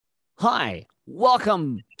Hi,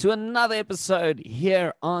 welcome to another episode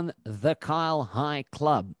here on the Kyle High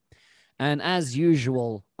Club. And as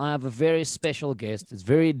usual, I have a very special guest. It's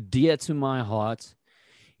very dear to my heart.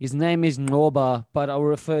 His name is Nqoba, but I'll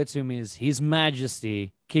refer to him as His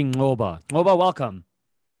Majesty, King Nqoba. Nqoba, welcome.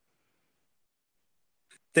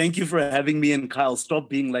 Thank you for having me. And Kyle, stop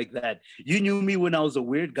being like that. You knew me when I was a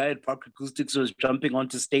weird guy at Park Acoustics who was jumping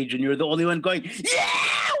onto stage, and you're the only one going, "Yeah,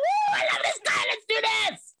 woo, I love this guy. Let's do this."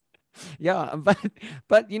 Yeah, but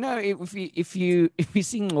if you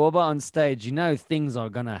see Nqoba on stage, things are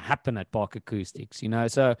gonna happen at Park Acoustics.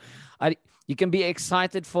 So I you can be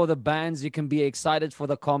excited for the bands, you can be excited for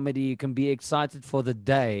the comedy, you can be excited for the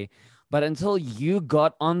day. But until you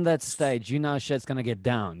got on that stage, shit's gonna get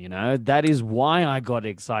down. That is why I got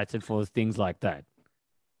excited for things like that.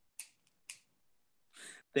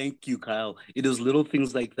 Thank you, Kyle. It is little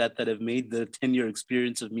things like that that have made the 10-year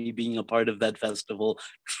experience of me being a part of that festival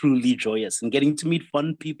truly joyous, and getting to meet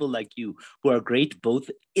fun people like you who are great both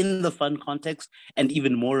in the fun context and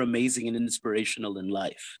even more amazing and inspirational in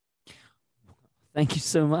life. Thank you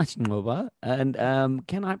so much, Nqoba. And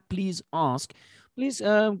can I please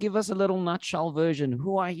give us a little nutshell version.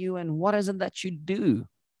 Who are you and what is it that you do?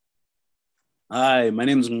 Hi, my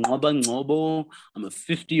name is Nqoba. I'm a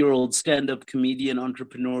 50-year-old stand-up comedian,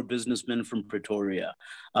 entrepreneur, businessman from Pretoria.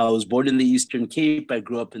 I was born in the Eastern Cape. I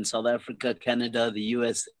grew up in South Africa, Canada, the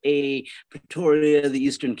USA, Pretoria, the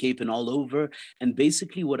Eastern Cape, and all over. And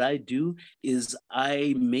basically what I do is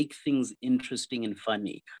I make things interesting and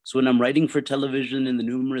funny. So when I'm writing for television, in the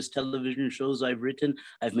numerous television shows I've written,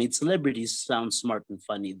 I've made celebrities sound smart and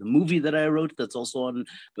funny. The movie that I wrote that's also on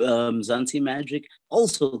Zanzi Magic,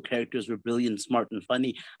 also characters were brilliant, smart, and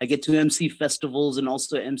funny. I get to MC festivals and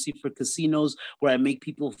also MC for casinos where I make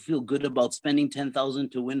people feel good about spending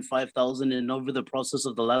 10,000 to win 5,000. And over the process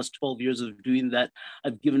of the last 12 years of doing that,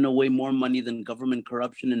 I've given away more money than government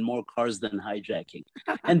corruption and more cars than hijacking.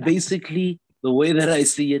 And basically, the way that I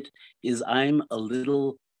see it is I'm a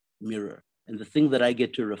little mirror. And the thing that I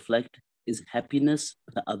get to reflect is happiness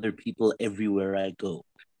to other people everywhere I go.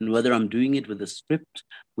 And whether I'm doing it with a script,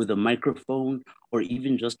 with a microphone, or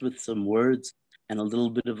even just with some words and a little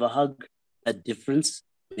bit of a hug, that difference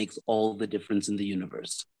makes all the difference in the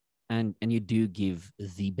universe. And you do give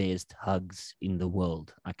the best hugs in the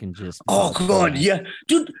world. I can just Oh, vouch for God, that. yeah.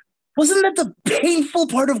 Dude, wasn't that the painful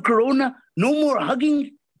part of Corona? No more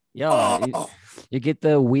hugging? Yeah, Oh, you get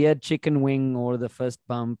the weird chicken wing or the fist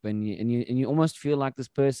bump, and you almost feel like this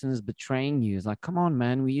person is betraying you. It's like, come on,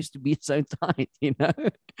 man, we used to be so tight.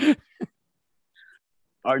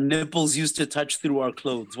 our nipples used to touch through our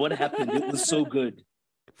clothes. What happened? It was so good.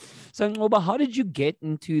 So, Ngoba, how did you get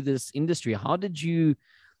into this industry? How did you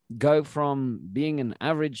go from being an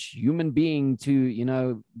average human being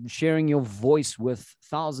to, sharing your voice with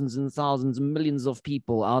thousands and thousands, millions of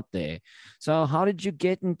people out there? So, how did you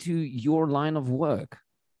get into your line of work?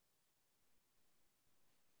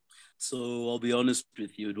 So I'll be honest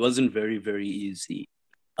with you, it wasn't very, very easy.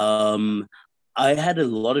 Um, I had a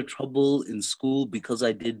lot of trouble in school because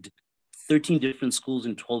I did 13 different schools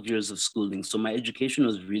in 12 years of schooling. So my education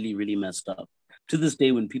was really, really messed up. To this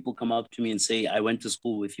day, when people come up to me and say, I went to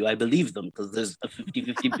school with you, I believe them because there's a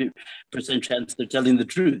 50% chance they're telling the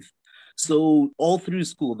truth. So all through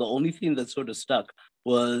school, the only thing that sort of stuck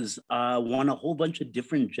was I won a whole bunch of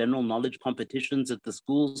different general knowledge competitions at the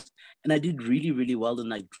schools. And I did really, really well in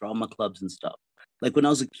like drama clubs and stuff. Like when I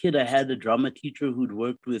was a kid, I had a drama teacher who'd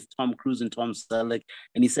worked with Tom Cruise and Tom Selleck,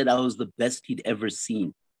 and he said I was the best he'd ever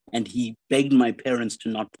seen. And he begged my parents to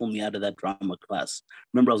not pull me out of that drama class.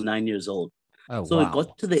 Remember, I was 9 years old. Oh, So it wow.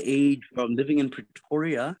 got to the age where I'm living in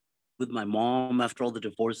Pretoria with my mom after all the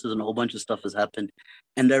divorces and a whole bunch of stuff has happened.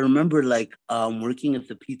 And I remember like working at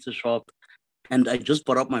the pizza shop, and I just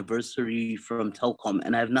bought up my bursary from Telcom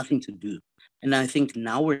and I have nothing to do. And I think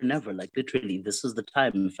now or never, like literally, this is the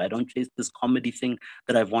time. If I don't chase this comedy thing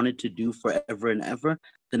that I've wanted to do forever and ever,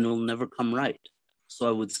 then it'll never come right. So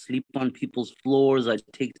I would sleep on people's floors. I'd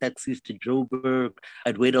take taxis to Joburg.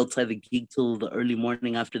 I'd wait outside the gig till the early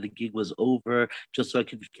morning after the gig was over, just so I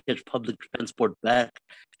could catch public transport back.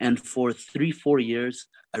 And for 3, 4 years,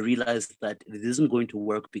 I realized that it isn't going to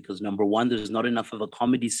work because number one, there's not enough of a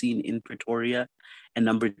comedy scene in Pretoria. And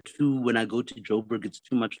number two, when I go to Joburg, it's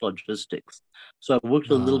too much logistics. So I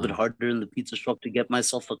worked a little bit Ah, harder in the pizza shop to get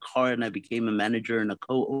myself a car, and I became a manager and a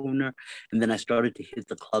co-owner. And then I started to hit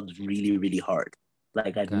the clubs really, really hard.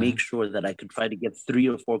 Like I'd okay. make sure that I could try to get 3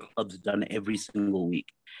 or 4 clubs done every single week.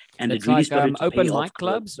 And it It's really like started to pay open off mic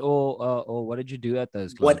clubs, or what did you do at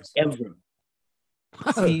those clubs? whatever.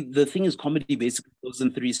 See, the thing is, comedy basically goes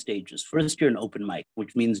in three stages. First, you're an open mic,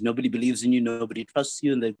 which means nobody believes in you, nobody trusts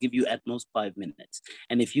you, and they give you at most 5 minutes.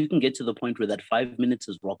 And if you can get to the point where that 5 minutes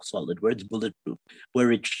is rock solid, where it's bulletproof,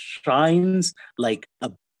 where it shines like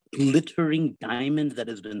a glittering diamond that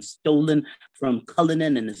has been stolen from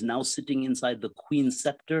Cullinan and is now sitting inside the Queen's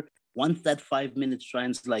scepter, once that 5 minutes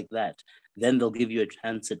shines like that, then they'll give you a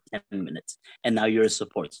chance at 10 minutes. And now you're a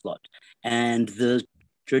support slot. And the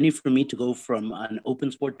journey for me to go from an open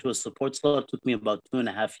sport to a support slot took me about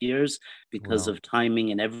 2.5 years because Wow. of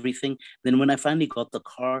timing and everything. Then when I finally got the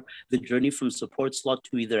car, the journey from support slot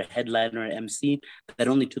to either a headliner or MC, that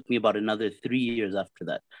only took me about another 3 years after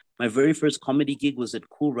that. My very first comedy gig was at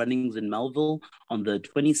Cool Runnings in Melville on the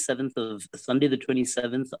 27th of Sunday, the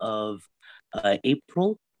 27th of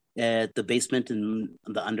April at the basement in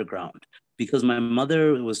the underground. Because my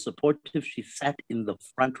mother was supportive, she sat in the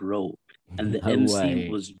front row and the No MC way.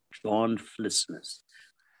 was John Flismus.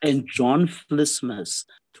 And John Flismus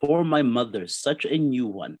tore my mother such a new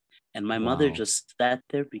one. And my mother Wow. just sat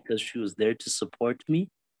there because she was there to support me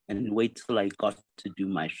and wait till I got to do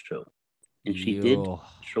my show. And she did. Yo.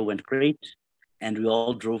 The show went great. And we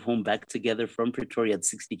all drove home back together from Pretoria at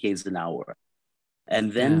 60 Ks an hour.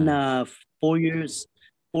 And then Damn. 4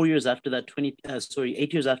 years after that,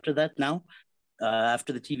 8 years after that now,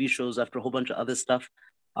 after the TV shows, after a whole bunch of other stuff,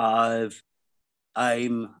 I've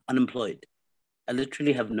I'm unemployed. I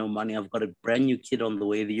literally have no money. I've got a brand new kid on the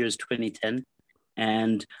way. The year is 2010,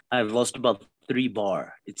 and I've lost about 3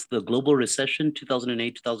 bar. It's the global recession,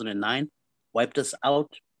 2008, 2009, wiped us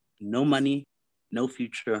out. No money, no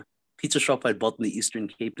future. Pizza shop I bought in the Eastern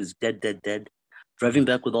Cape is dead, dead, dead. Driving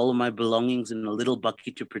back with all of my belongings in a little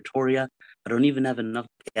bucket to Pretoria. I don't even have enough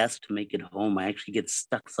gas to make it home. I actually get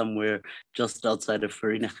stuck somewhere just outside of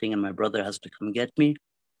Vereeniging, and my brother has to come get me.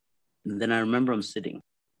 And then I remember I'm sitting,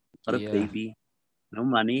 got a Yeah. baby, no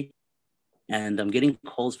money, and I'm getting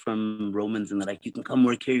calls from Romans and they're like, you can come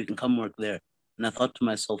work here, you can come work there. And I thought to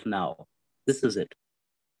myself, now, this is it.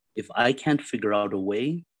 If I can't figure out a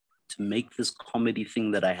way to make this comedy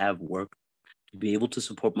thing that I have work, to be able to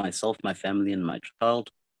support myself, my family, and my child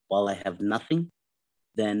while I have nothing,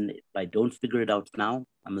 then if I don't figure it out now,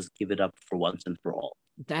 I must give it up for once and for all.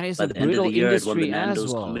 That is By a the end of brutal the year, I'd won the industry as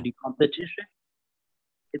Nando's well. comedy competition.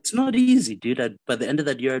 It's not easy, dude. By the end of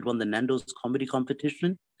that year, I'd won the Nando's comedy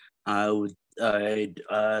competition. I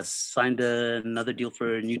signed another deal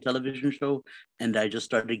for a new television show, and I just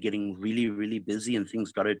started getting really, really busy, and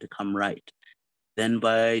things started to come right. Then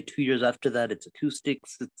by 2 years after that, it's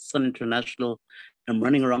acoustics, it's Sun International. I'm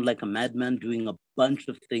running around like a madman, doing a bunch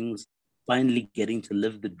of things, finally getting to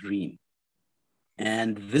live the dream.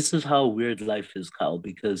 And this is how weird life is, Kyle,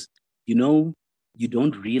 because you know, you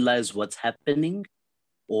don't realize what's happening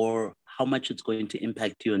or how much it's going to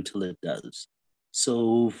impact you until it does.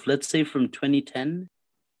 So let's say from 2010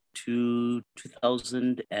 to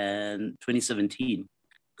 2000 and 2017,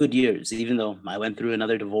 good years, even though I went through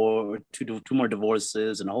another divorce, two more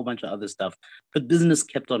divorces and a whole bunch of other stuff, but business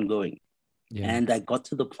kept on going. Yeah. And I got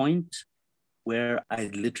to the point where I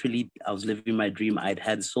was living my dream. I'd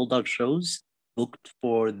had sold out shows booked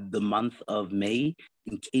for the month of May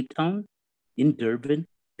in Cape Town, in Durban,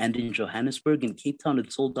 and in Johannesburg. In Cape Town,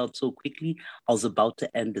 it sold out so quickly, I was about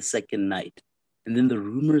to end the second night. And then the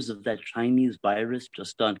rumors of that Chinese virus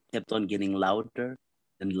kept on getting louder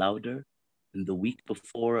and louder. And the week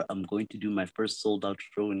before I'm going to do my first sold out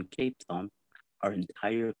show in Cape Town, our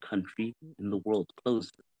entire country in the world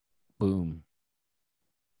closed. Boom.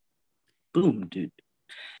 Boom, dude.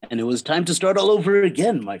 And it was time to start all over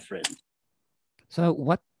again, my friend. So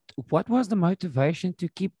what was the motivation to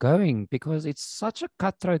keep going? Because it's such a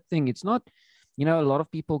cutthroat thing. It's not, a lot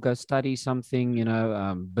of people go study something,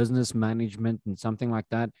 business management and something like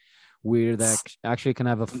that, where they actually can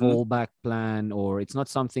have a Mm-hmm. fallback plan, or it's not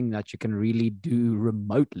something that you can really do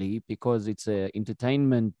remotely because it's a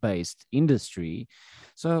entertainment based industry.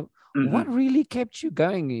 So what Mm-hmm. really kept you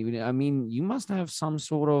going? I mean, you must have some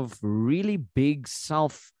sort of really big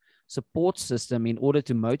self support system in order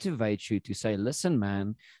to motivate you to say, listen,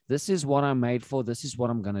 man, this is what I'm made for. This is what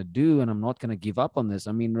I'm going to do. And I'm not going to give up on this.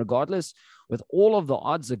 I mean, regardless, with all of the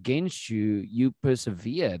odds against you, you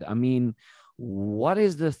persevered. I mean, what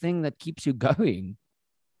is the thing that keeps you going?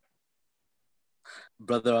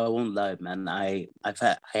 Brother, I won't lie, man. I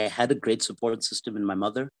had a great support system in my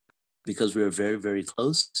mother because we were very, very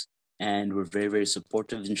close and we're very, very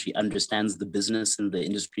supportive, and she understands the business and the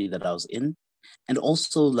industry that I was in. And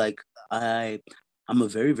also, like, I'm a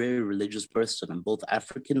very, very religious person. I'm both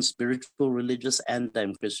African, spiritual, religious, and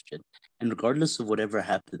I'm Christian. And regardless of whatever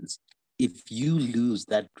happens, if you lose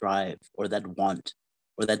that drive or that want,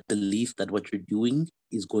 or that belief that what you're doing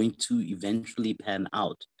is going to eventually pan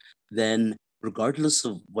out, then regardless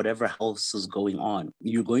of whatever else is going on,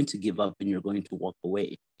 you're going to give up and you're going to walk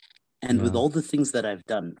away. And with Yeah. all the things that I've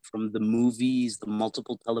done, from the movies, the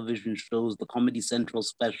multiple television shows, the Comedy Central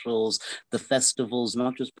specials, the festivals,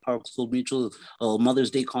 not just Park Soul Mutual, Mother's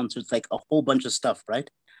Day concerts, like a whole bunch of stuff, right?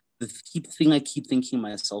 The thing I keep thinking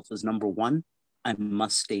myself is, number one, I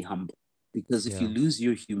must stay humble. Because if you Yeah. lose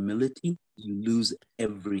your humility, you lose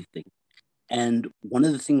everything. And one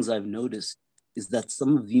of the things I've noticed is that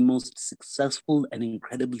some of the most successful and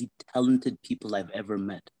incredibly talented people I've ever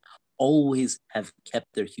met always have kept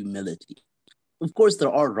their humility. Of course,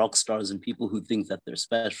 there are rock stars and people who think that they're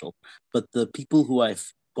special, but the people who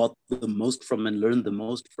I've got the most from and learned the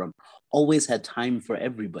most from always had time for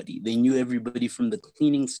everybody. They knew everybody, from the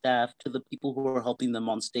cleaning staff to the people who are helping them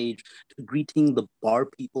on stage to greeting the bar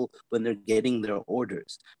people when they're getting their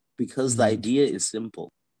orders. Because the Mm. idea is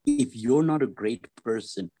simple. If you're not a great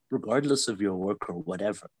person, regardless of your work or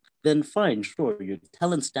whatever, then fine, sure, your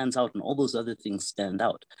talent stands out and all those other things stand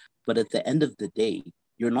out. But at the end of the day,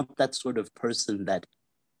 you're not that sort of person that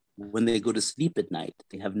when they go to sleep at night,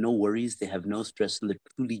 they have no worries, they have no stress, and they're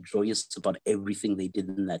truly joyous about everything they did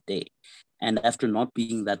in that day. And after not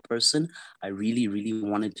being that person, I really, really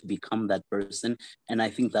wanted to become that person. And I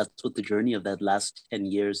think that's what the journey of that last 10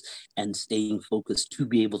 years and staying focused to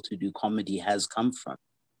be able to do comedy has come from.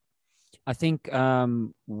 I think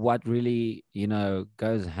what really,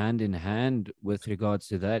 goes hand in hand with regards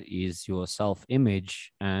to that is your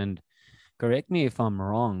self-image. And correct me if I'm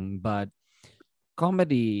wrong, but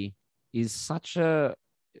comedy is such a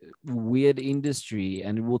weird industry,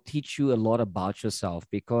 and it will teach you a lot about yourself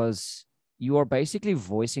because you are basically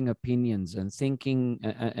voicing opinions and thinking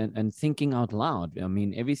and thinking out loud. I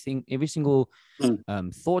mean, every single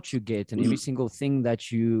Mm, thought you get and every mhm. single thing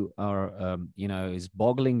that you are, is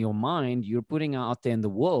boggling your mind, you're putting out there in the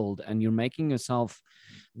world, and you're making yourself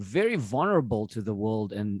very vulnerable to the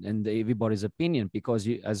world and everybody's opinion, because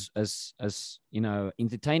you, as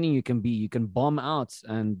entertaining you can be, you can bomb out,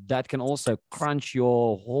 and that can also crunch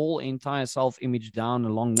your whole entire self-image down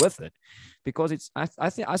along with it, because I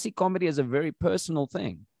think I see comedy as a very personal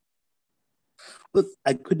thing. Look,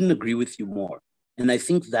 I couldn't agree with you more. And I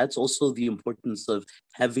think that's also the importance of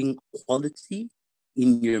having quality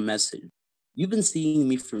in your message. You've been seeing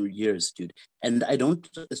me for years, dude. And I don't,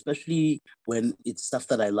 especially when it's stuff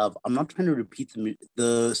that I love, I'm not trying to repeat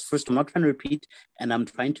first, I'm not trying to repeat, and I'm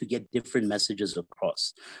trying to get different messages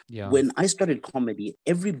across. Yeah. When I started comedy,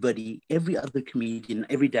 everybody, every other comedian,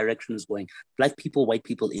 every direction is going Black people, white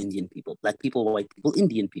people, Indian people, Black people, white people,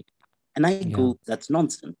 Indian people. And I Yeah. go, that's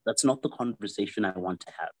nonsense. That's not the conversation I want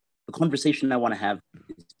to have. The conversation I want to have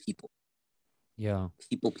is people, Yeah.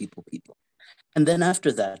 people, people, people. And then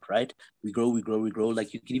after that, right, we grow, we grow, we grow.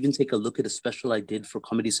 Like, you can even take a look at a special I did for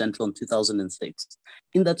Comedy Central in 2006.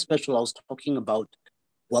 In that special, I was talking about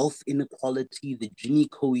wealth inequality, the Gini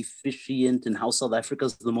coefficient, and how South Africa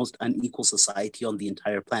is the most unequal society on the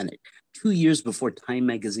entire planet. 2 years before Time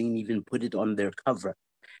magazine even put it on their cover.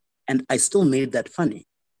 And I still made that funny.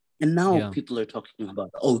 And now Yeah. people are talking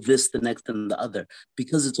about, oh, this, the next, and the other,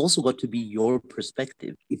 because it's also got to be your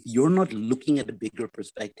perspective. If you're not looking at a bigger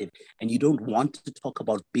perspective and you don't want to talk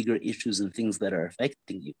about bigger issues and things that are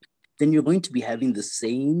affecting you, then you're going to be having the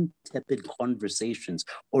same tepid conversations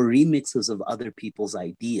or remixes of other people's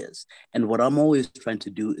ideas. And what I'm always trying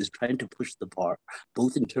to do is trying to push the bar,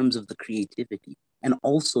 both in terms of the creativity and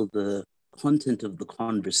also the content of the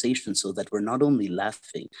conversation, so that we're not only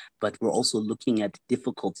laughing, but we're also looking at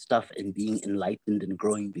difficult stuff and being enlightened and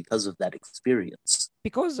growing because of that experience.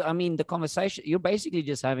 Because I mean, the conversation, you're basically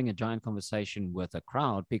just having a giant conversation with a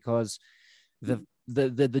crowd, because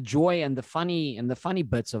the joy and the funny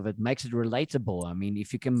bits of it makes it relatable. I mean,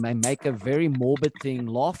 if you can make a very morbid thing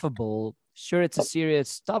laughable, sure, it's a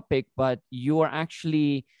serious topic, but you are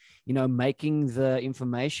actually, making the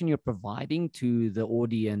information you're providing to the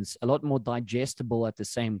audience a lot more digestible at the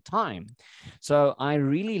same time. So I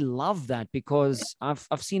really love that, because I've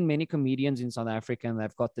seen many comedians in South Africa, and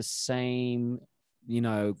they've got the same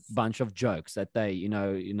bunch of jokes that they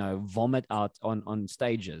vomit out on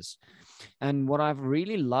stages. And what I've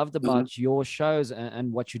really loved Mhm. about your shows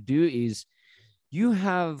and what you do is you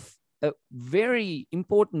have very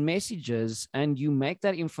important messages, and you make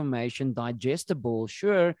that information digestible.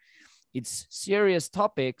 Sure, it's serious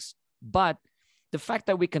topics, but the fact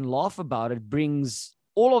that we can laugh about it brings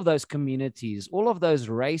all of those communities, all of those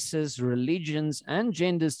races, religions, and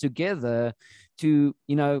genders together to,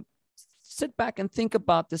 sit back and think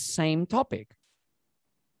about the same topic.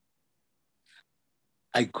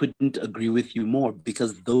 I couldn't agree with you more,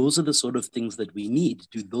 because those are the sort of things that we need,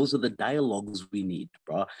 dude. Those are the dialogues we need,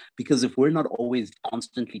 bro. Because if we're not always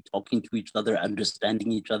constantly talking to each other,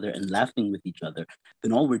 understanding each other, and laughing with each other,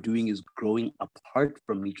 then all we're doing is growing apart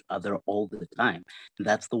from each other all the time. And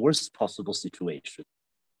that's the worst possible situation.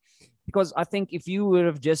 Because I think if you would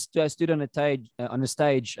have just stood on a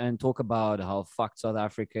stage and talk about how fucked South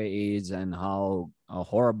Africa is and how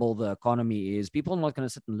horrible the economy is, people are not going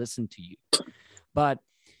to sit and listen to you. But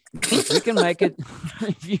if you can make it,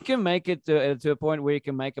 if you can make it to a point where you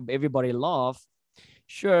can make everybody laugh,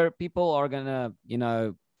 sure, people are gonna,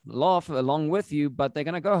 laugh along with you, but they're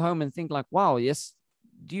gonna go home and think like, wow, yes,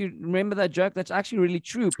 do you remember that joke? That's actually really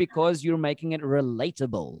true because you're making it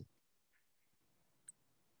relatable.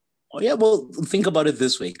 Oh, yeah, well, think about it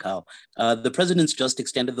this way, Kyle. The president's just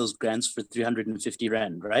extended those grants for 350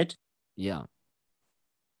 Rand, right? Yeah.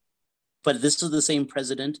 But this is the same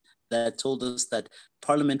president that told us that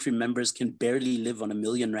parliamentary members can barely live on R1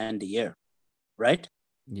 million a year, right?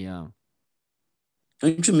 Yeah.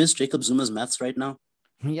 Don't you miss Jacob Zuma's maths right now?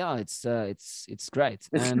 Yeah, it's great.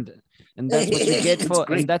 And that's what you get It's for, and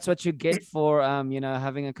great. that's what you get for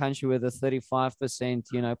having a country with a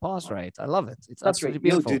 35% pass rate. I love it. It's That's right. absolutely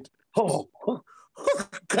Yo, beautiful. dude. Oh,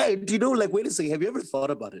 guy, do you know, like, wait a second. Have you ever thought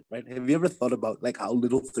about it, right? Have you ever thought about, like, how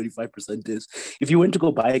little 35% is? If you went to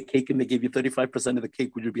go buy a cake and they gave you 35% of the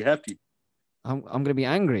cake, would you be happy? I'm gonna be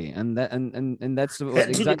angry, and that's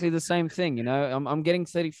exactly the same thing. I'm getting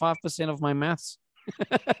 35% of my maths.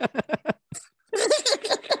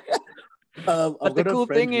 I've But the got a cool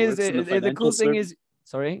friend thing who is, works in the the financial cool thing service. is,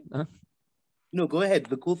 sorry. No, go ahead.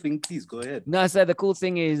 The cool thing, please go ahead. No, so the cool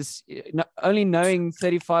thing is only knowing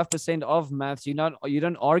 35% of maths, you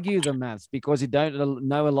don't argue the maths because you don't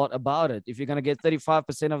know a lot about it. If you're going to get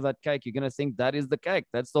 35% of that cake, you're going to think that is the cake.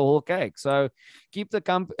 That's the whole cake. So keep the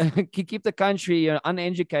keep the country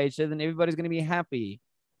uneducated and everybody's going to be happy.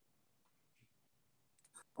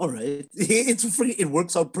 All right. It's free. It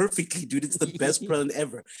works out perfectly, dude. It's the best present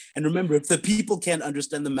ever. And remember, if the people can't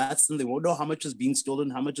understand the maths, then they won't know how much is being stolen,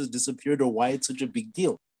 how much has disappeared, or why it's such a big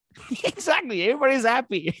deal. Exactly. Everybody's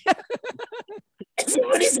happy.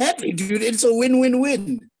 Everybody's happy, dude. It's a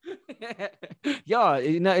win-win-win. Yeah,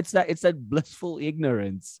 it's that blissful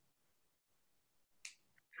ignorance.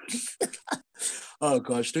 Oh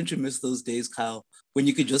gosh, don't you miss those days, Kyle, when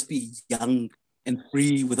you could just be young and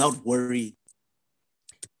free without worry?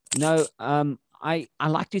 I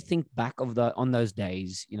like to think back on those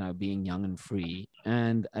days, being young and free,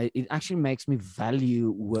 and it actually makes me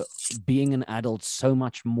value being an adult so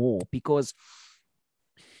much more because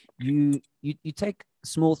you take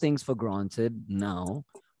small things for granted now,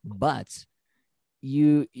 but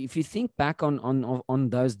if you think back on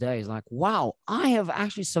those days, like, wow, I have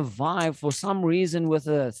actually survived for some reason with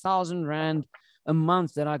 1,000 Rand a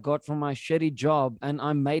month that I got from my shitty job and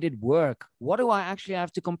I made it work. What do I actually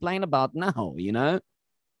have to complain about now?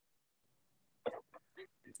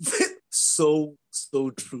 So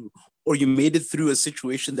true. Or you made it through a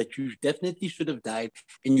situation that you definitely should have died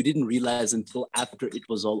and you didn't realize until after it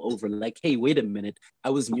was all over. Like, hey, wait a minute. I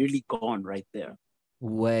was nearly gone right there.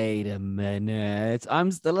 Wait a minute. I'm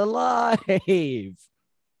still alive.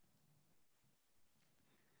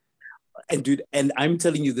 And dude, and I'm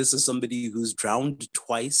telling you, this is somebody who's drowned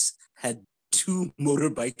twice, had two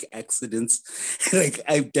motorbike accidents. Like,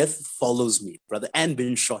 death follows me, brother, and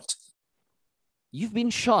been shot. You've been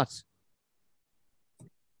shot.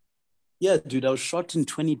 Yeah, dude, I was shot in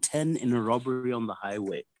 2010 in a robbery on the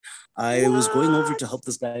highway. I was going over to What? help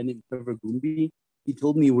this guy named Trevor Goomby. He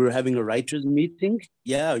told me we were having a writers meeting.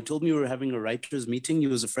 Yeah, he told me we were having a writers meeting. He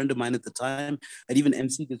was a friend of mine at the time. I'd even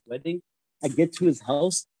emceed his wedding. I get to his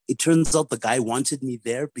house. It turns out the guy wanted me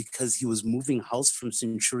there because he was moving house from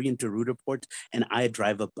Centurion to Rudaport, and I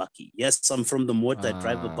drive a bucky. Yes, I'm from the Mort. I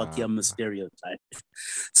drive a bucky. Uh, I'm a stereotype. right.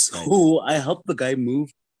 So I helped the guy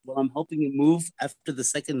move. While I'm helping him move, after the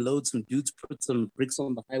second load, some dudes put some bricks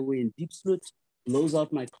on the highway in Deep Slut, blows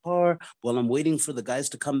out my car. While I'm waiting for the guys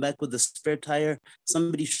to come back with the spare tire,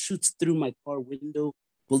 somebody shoots through my car window.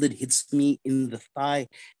 Bullet hits me in the thigh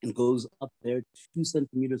and goes up there 2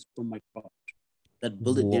 centimeters from my car. That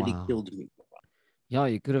bullet nearly Wow. killed me. Yeah,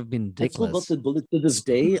 you could have been I still got dickless. the bullet to this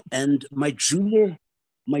day, and my jeweler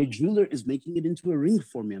is making it into a ring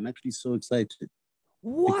for me. I'm actually so excited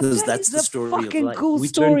What? because That that's is the a story of fucking life. cool We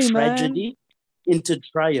turn story, man. tragedy into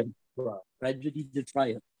triumph, bro. Tragedy to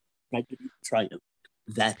triumph, tragedy to triumph.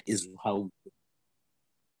 That is how.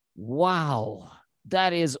 Wow.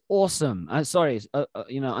 That is awesome. Sorry,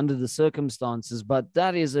 under the circumstances, but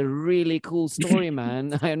that is a really cool story,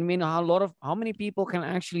 man. I mean, how many people can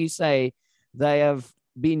actually say they have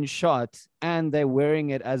been shot and they're wearing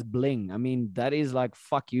it as bling. I mean, that is like,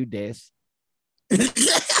 fuck you, Des.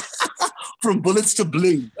 From bullets to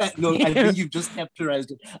bling. No, I Yeah. think you've just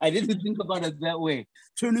capturized it. I didn't think about it that way.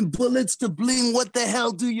 Turning bullets to bling. What the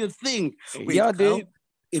hell do you think? Wait, Yeah, Kyle, dude.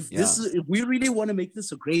 Yeah, if we really want to make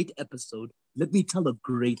this a great episode, let me tell a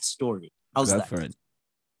great story. How's go that? for it.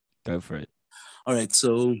 Go for it. All right.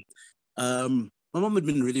 So my mom had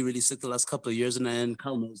been really, really sick the last couple of years, and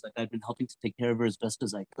Kyle knows like I've been helping to take care of her as best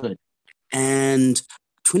as I could. And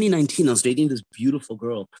 2019, I was dating this beautiful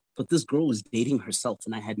girl, but this girl was dating herself,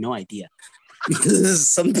 and I had no idea. Because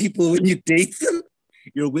some people, when you date them,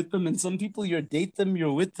 you're with them, and some people you date them,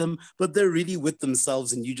 you're with them, but they're really with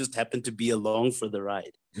themselves, and you just happen to be along for the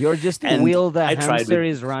ride. You're just the And wheel the I tried hamster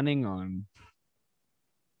with is running on.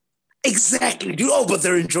 exactly, dude. Oh, but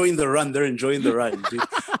they're enjoying the run. They're enjoying the run, dude.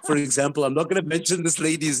 For example, I'm not gonna mention this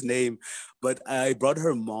lady's name, but I brought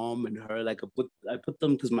her mom and her like I put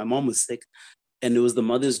them because my mom was sick, and it was the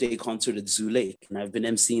Mother's Day concert at Zoo Lake, and I've been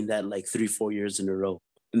emceeing that like 3-4 years in a row.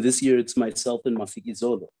 And this year it's myself and Mafiki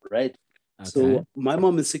Zolo, right? Okay. So my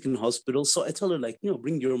mom is sick in hospital. So I tell her, like,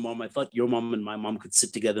 bring your mom. I thought your mom and my mom could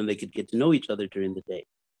sit together and they could get to know each other during the day.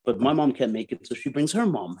 But my mom can't make it. So she brings her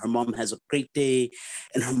mom. Her mom has a great day.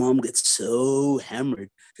 And her mom gets so hammered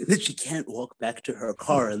that she can't walk back to her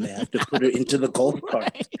car and they have to put her into the golf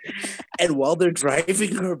cart. And while they're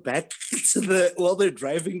driving her back to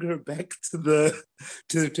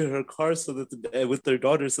her car so that with their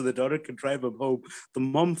daughter so the daughter can drive them home, the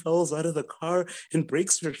mom falls out of the car and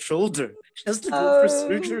breaks her shoulder. She has to go for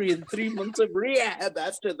surgery and 3 months of rehab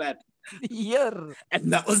after that. Yeah.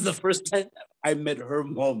 And that was the first time I met her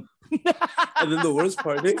mom. And then the worst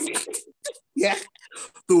part is, yeah,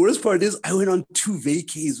 the worst part is I went on 2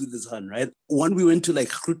 vacays with his son, right? One, we went to like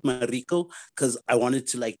Groot Marico because I wanted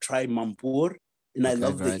to like try Mampur. And I Okay,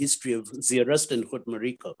 love the great. history of Zeerust and Groot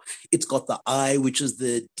Marico. It's got the eye, which is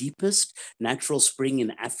the deepest natural spring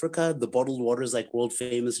in Africa. The bottled water is like world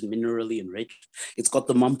famous and minerally enriched. It's got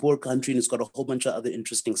the Mampur country and it's got a whole bunch of other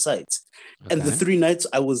interesting sites. And Okay. the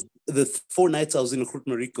 4 nights I was in Groot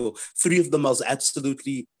Marico, 3 of them I was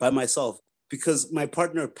absolutely by myself because my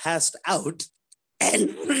partner passed out and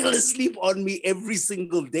fell asleep on me every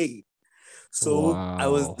single day. So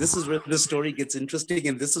Wow. this is where the story gets interesting,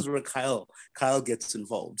 and this is where Kyle gets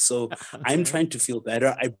involved. So I'm trying to feel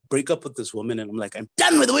better. I break up with this woman and I'm like, I'm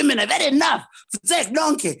done with women. I've had enough.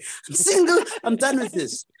 I'm single. I'm done with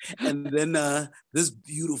this. And then this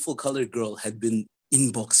beautiful colored girl had been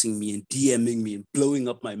inboxing me and DMing me and blowing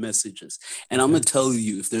up my messages. And I'm Okay. gonna tell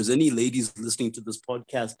you, if there's any ladies listening to this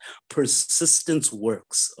podcast, persistence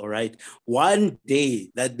works. All right. One day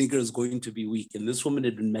that nigger is going to be weak. And this woman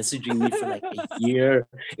had been messaging me for like a year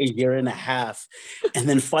and a half. And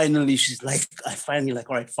then finally she's like,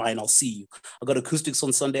 all right, fine, I'll see you. I got acoustics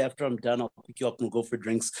on Sunday. After I'm done, I'll pick you up and we'll go for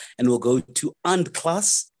drinks and we'll go to Ant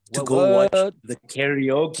class to go watch What? the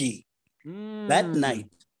karaoke. That Mm. night,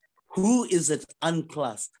 who is at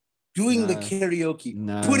Unclass doing the No. karaoke,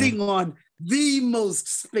 No. putting on the most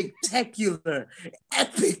spectacular,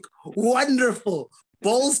 epic, wonderful,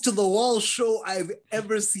 balls to the wall show I've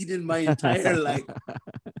ever seen in my entire life?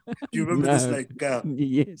 Do you remember this No. night, Gal?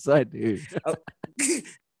 Yes, I do.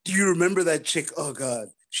 Do you remember that chick? Oh God,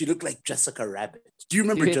 she looked like Jessica Rabbit. Do you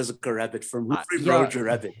remember Dude, Jessica Rabbit from Who Framed yeah, Roger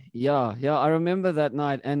Rabbit? yeah. I remember that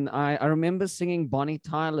night, and I remember singing Bonnie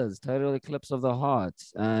Tyler's "Total Eclipse of the Heart,"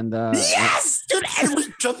 and Yes, dude. And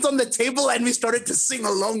we jumped on the table and we started to sing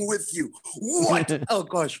along with you. What? Oh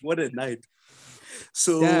gosh, what a night.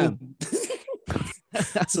 So, damn.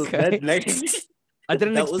 so that Okay, night, I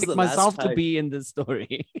didn't that was expect the last myself to time. be in this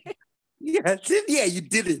story. Yeah, yeah, you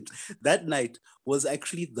didn't. That night was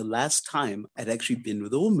actually the last time I'd actually been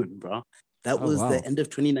with a woman, bro. That Oh was the wow. end of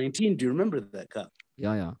 2019. Do you remember that, Kyle?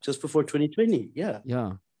 Yeah, yeah, Just before 2020. Yeah,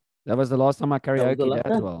 yeah. That was the last time I that was the karaokeed last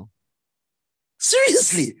as time. well.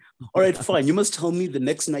 Seriously. All right, fine. You must tell me the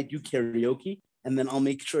next night you karaoke, and then I'll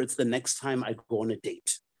make sure it's the next time I go on a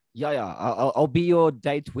date. Yeah. I'll be your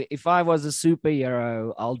date. If I was a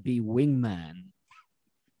superhero, I'll be Wingman.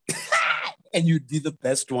 And you'd be the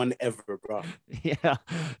best one ever, bro. Yeah.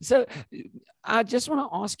 So I just want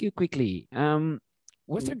to ask you quickly,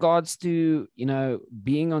 with regards to,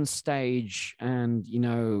 being on stage and,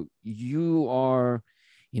 you are,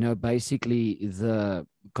 basically the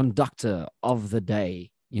conductor of the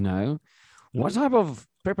day, what type of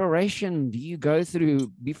preparation do you go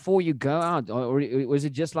through before you go out? Or was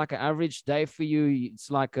it just like an average day for you?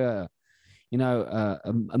 It's like a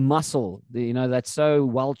muscle, that's so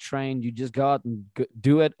well trained. You just go out and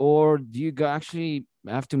do it, or do you go actually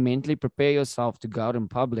have to mentally prepare yourself to go out in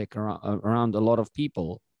public around a lot of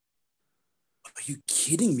people? Are you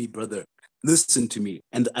kidding me, brother? Listen to me.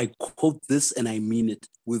 And I quote this and I mean it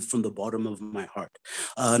from the bottom of my heart.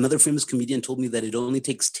 Another famous comedian told me that it only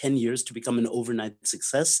takes 10 years to become an overnight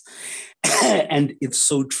success. And it's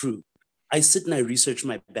so true. I sit and I research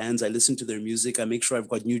my bands. I listen to their music. I make sure I've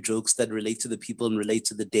got new jokes that relate to the people and relate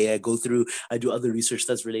to the day. I do other research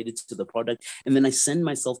that's related to the product. And then I send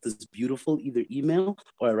myself this beautiful either email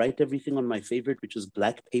or I write everything on my favorite, which is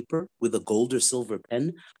black paper with a gold or silver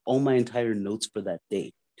pen, all my entire notes for that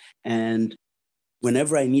day. And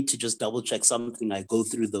whenever I need to just double check something, I go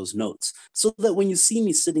through those notes so that when you see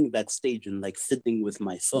me sitting backstage and like fiddling with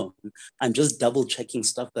my phone, I'm just double checking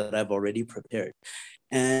stuff that I've already prepared.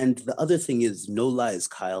 And the other thing is, no lies,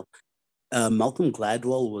 Kyle. Malcolm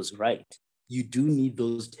Gladwell was right. You do need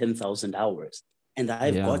those 10,000 hours. And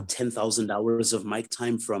I've Yeah. got 10,000 hours of mic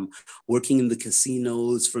time from working in the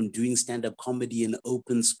casinos, from doing stand up comedy in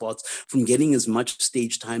open spots, from getting as much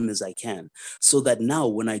stage time as I can. So that now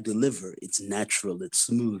when I deliver, it's natural, it's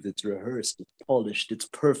smooth, it's rehearsed, it's polished, it's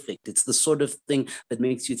perfect. It's the sort of thing that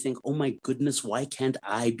makes you think, oh my goodness, why can't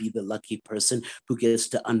I be the lucky person who gets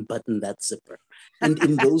to unbutton that zipper? And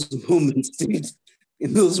in those moments, dude,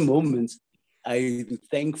 in those moments, I'm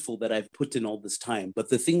thankful that I've put in all this time. But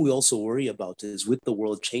the thing we also worry about is with the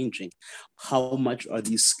world changing, how much are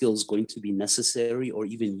these skills going to be necessary or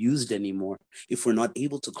even used anymore if we're not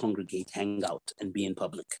able to congregate, hang out, and be in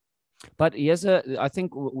public? But I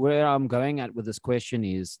think where I'm going at with this question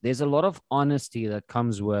is there's a lot of honesty that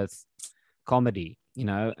comes with comedy,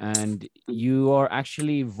 and you are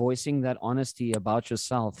actually voicing that honesty about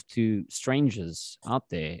yourself to strangers out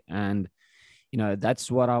there. And,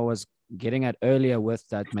 that's what I was getting at earlier with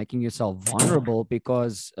that, making yourself vulnerable,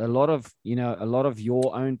 because a lot of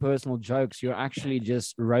your own personal jokes, you're actually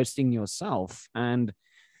just roasting yourself. And,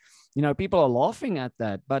 people are laughing at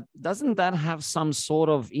that, but doesn't that have some sort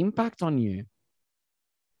of impact on you?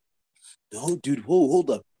 No, dude, whoa, hold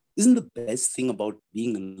up. Isn't the best thing about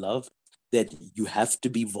being in love that you have to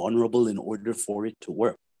be vulnerable in order for it to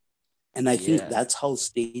work? And I think Yeah. that's how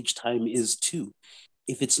stage time is too.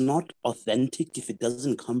 If it's not authentic, if it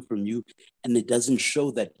doesn't come from you and it doesn't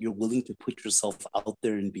show that you're willing to put yourself out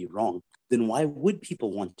there and be wrong, then why would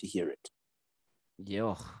people want to hear it?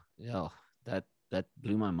 Yeah, yeah, that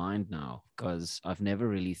blew my mind now, because I've never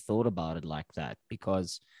really thought about it like that.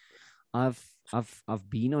 Because I've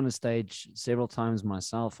been on a stage several times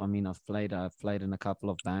myself. I mean, I've played in a couple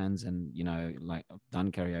of bands, and like I've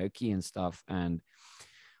done karaoke and stuff. And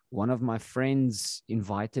one of my friends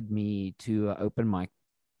invited me to open my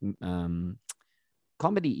um,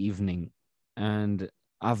 comedy evening, and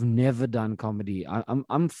I've never done comedy.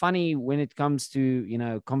 I'm funny when it comes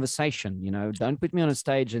to conversation. Don't put me on a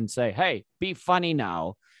stage and say, "Hey, be funny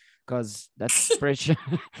now," because that's pressure.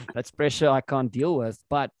 That's pressure I can't deal with.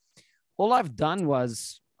 But all I've done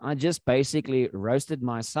was I just basically roasted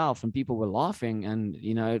myself, and people were laughing, and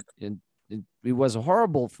it was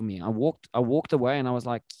horrible for me. I walked away, and I was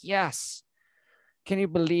like, yes, can you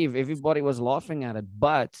believe everybody was laughing at it?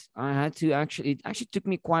 But I had to it actually took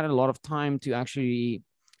me quite a lot of time to actually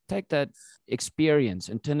take that experience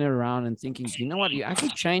and turn it around and thinking, you know what, you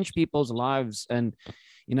actually change people's lives. And,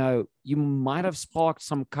 you might have sparked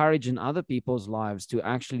some courage in other people's lives to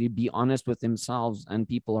actually be honest with themselves and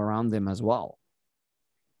people around them as well.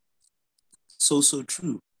 So, so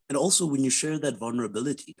true. And also when you share that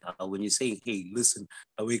vulnerability, when you say, hey, listen,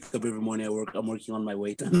 I wake up every morning, I'm working on my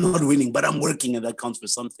weight. I'm not winning, but I'm working and that counts for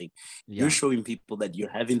something. You're Yeah. showing people that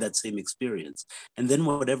you're having that same experience. And then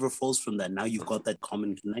whatever falls from that, now you've got that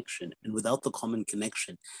common connection. And without the common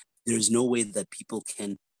connection, there's no way that people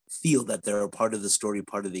can feel that they're a part of the story,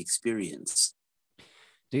 part of the experience.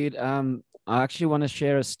 Dude, I actually want to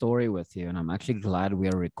share a story with you, and I'm actually glad we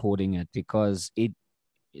are recording it, because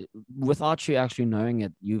without you actually knowing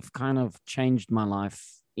it, you've kind of changed my life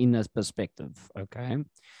in this perspective. Okay.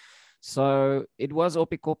 So it was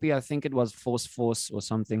Opikopi, I think it was Force or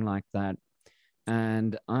something like that.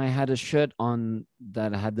 And I had a shirt on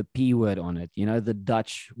that had the P word on it, the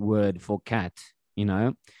Dutch word for cat, you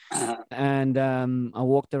know. And I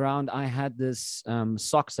walked around. I had this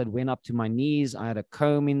socks that went up to my knees. I had a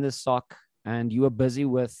comb in the sock, and you were busy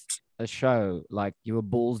with a show, like you were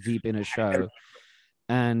balls deep in a show.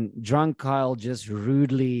 And drunk Kyle just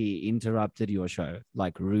rudely interrupted your show,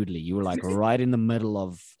 like rudely. You were like right in the middle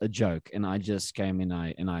of a joke, and I just came in,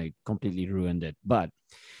 I completely ruined it. But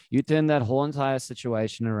you turned that whole entire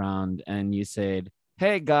situation around, and you said,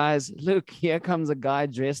 "Hey guys, look, here comes a guy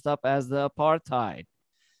dressed up as the apartheid."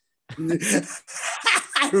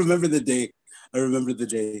 I remember the day. I remember the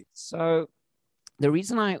day. So the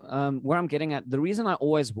reason where I'm getting at, the reason I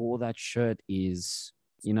always wore that shirt is,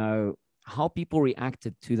 you know, how people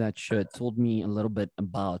reacted to that shirt told me a little bit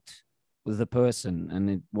about the person. And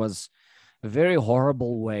it was a very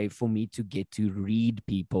horrible way for me to get to read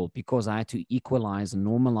people, because I had to equalize and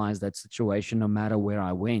normalize that situation no matter where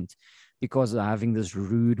I went, because of having this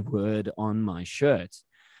rude word on my shirt.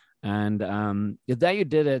 And the day you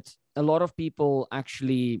did it, a lot of people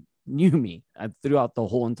actually knew me throughout the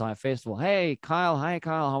whole entire festival. Hey, Kyle. Hi,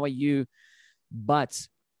 Kyle. How are you? But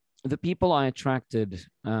the people I attracted,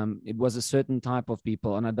 it was a certain type of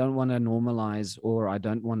people, and I don't want to normalize or I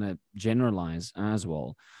don't want to generalize as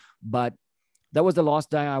well. But that was the last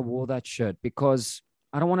day I wore that shirt, because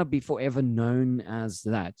I don't want to be forever known as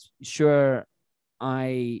that. Sure,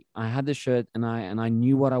 I had the shirt and I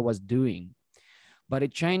knew what I was doing, but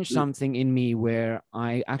it changed something in me where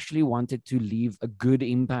I actually wanted to leave a good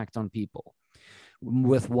impact on people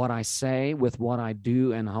with what I say, with what I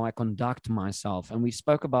do, and how I conduct myself. And we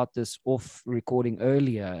spoke about this off recording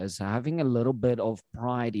earlier, as having a little bit of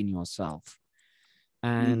pride in yourself.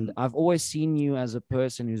 And I've always seen you as a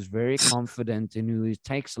person who's very confident and who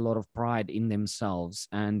takes a lot of pride in themselves.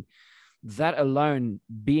 And that alone,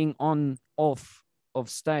 being on, off of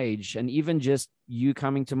stage, and even just you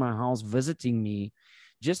coming to my house, visiting me,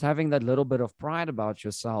 just having that little bit of pride about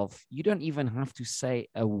yourself, you don't even have to say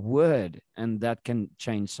a word, and that can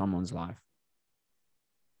change someone's life.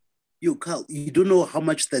 Yo, Kyle, you don't know how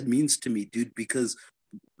much that means to me, dude, because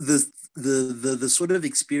the the sort of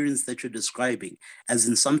experience that you're describing, as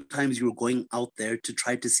in sometimes you're going out there to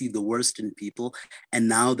try to see the worst in people, and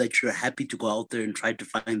now that you're happy to go out there and try to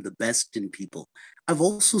find the best in people. I've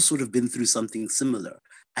also sort of been through something similar.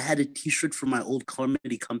 I had a t-shirt from my old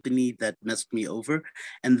comedy company that messed me over,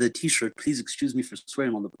 and the t-shirt, please excuse me for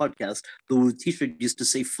swearing on the podcast, the t-shirt used to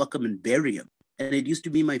say fuck 'em and bury 'em. And it used to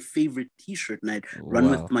be my favorite t-shirt, and I'd run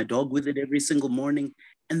with Wow. my dog with it every single morning.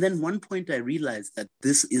 And then one point I realized that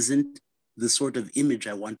this isn't the sort of image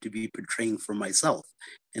I want to be portraying for myself.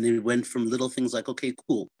 And it went from little things like, okay,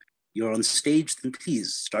 cool, you're on stage, then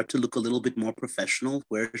please start to look a little bit more professional,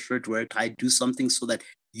 wear a shirt, wear a tie, do something so that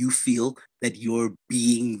you feel that you're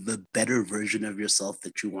being the better version of yourself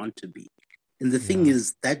that you want to be. And the thing Yeah.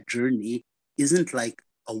 is, that journey isn't like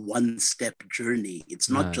a one step journey. It's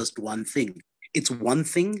not No. just one thing. It's one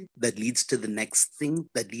thing that leads to the next thing,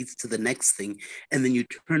 that leads to the next thing. And then you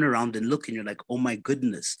turn around and look and you're like, oh my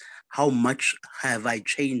goodness, how much have I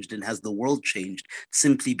changed and has the world changed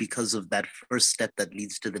simply because of that first step that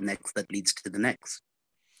leads to the next, that leads to the next.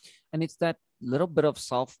 And it's that little bit of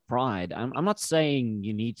self pride. I'm not saying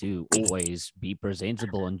you need to always be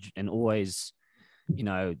presentable and always,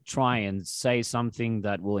 try and say something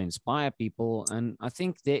that will inspire people. And I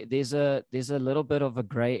think there's a little bit of a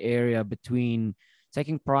gray area between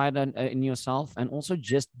taking pride in yourself and also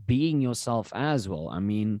just being yourself as well. I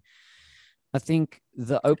mean, I think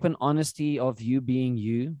the open honesty of you being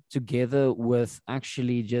you, together with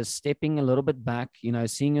actually just stepping a little bit back,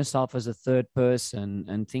 seeing yourself as a third person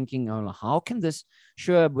and thinking, oh, how can this,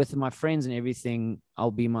 sure, with my friends and everything,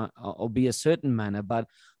 I'll be a certain manner, but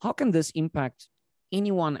how can this impact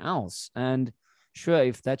anyone else? And sure,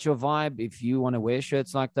 if that's your vibe, if you want to wear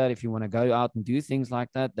shirts like that, if you want to go out and do things like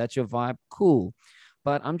that, that's your vibe, cool.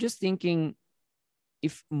 But I'm just thinking,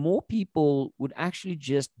 if more people would actually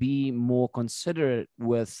just be more considerate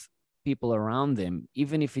with people around them,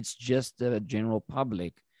 even if it's just the general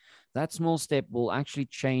public, that small step will actually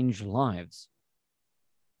change lives.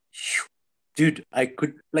 Dude, I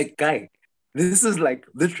could, like, guy, this is like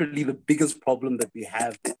literally the biggest problem that we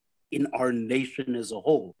have in our nation as a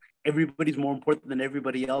whole. Everybody's more important than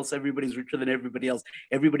everybody else. Everybody's richer than everybody else.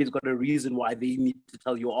 Everybody's got a reason why they need to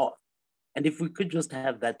tell you off. And if we could just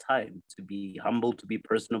have that time to be humble, to be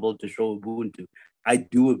personable, to show Ubuntu, I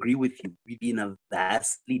do agree with you. We'd be in a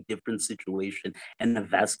vastly different situation and a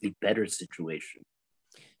vastly better situation.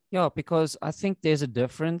 Yeah, because I think there's a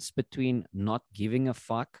difference between not giving a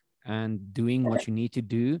fuck and doing what you need to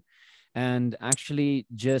do, and actually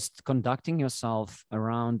just conducting yourself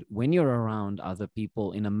around when you're around other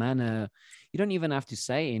people in a manner. You don't even have to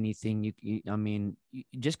say anything. I mean,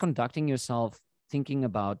 just conducting yourself, thinking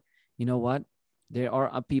about, you know what, there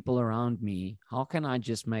are people around me. How can I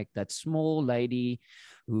just make that small lady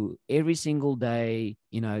who every single day,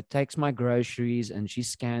 takes my groceries and she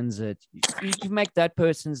scans it, you make that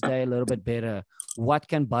person's day a little bit better? What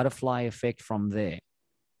can butterfly effect from there?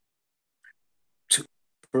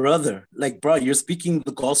 Brother, like, bro, you're speaking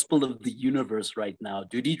the gospel of the universe right now,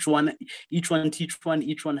 dude. Each one teach one,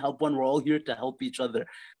 each one help one. We're all here to help each other.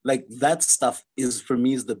 Like, that stuff is, for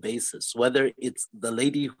me, is the basis. Whether it's the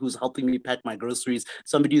lady who's helping me pack my groceries,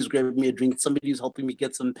 somebody who's grabbing me a drink, somebody who's helping me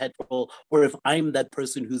get some petrol, or if I'm that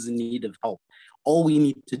person who's in need of help, all we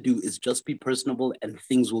need to do is just be personable, and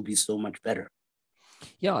things will be so much better.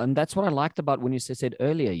 Yeah, and that's what I liked about when you said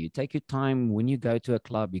earlier. You take your time when you go to a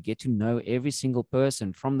club, you get to know every single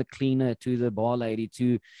person, from the cleaner to the bar lady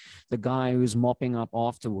to the guy who's mopping up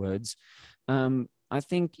afterwards. I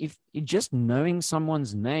think if just knowing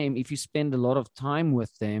someone's name, if you spend a lot of time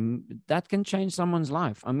with them, that can change someone's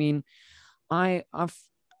life. I mean, I've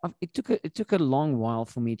it took a long while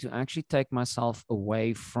for me to actually take myself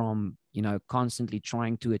away from, constantly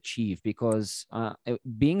trying to achieve, because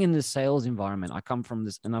being in the sales environment, I come from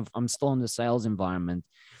this, and I'm still in the sales environment.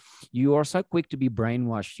 You are so quick to be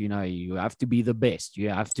brainwashed. You have to be the best. You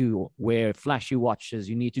have to wear flashy watches.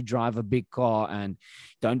 You need to drive a big car, and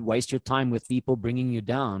don't waste your time with people bringing you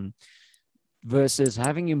down, versus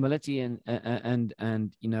having humility and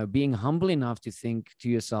being humble enough to think to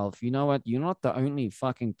yourself, you know what, you're not the only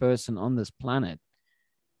fucking person on this planet.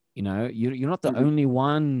 You're not the only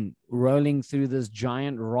one rolling through this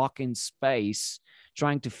giant rock in space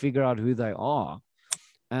trying to figure out who they are.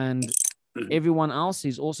 And everyone else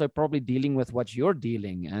is also probably dealing with what you're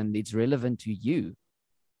dealing, and it's relevant to you.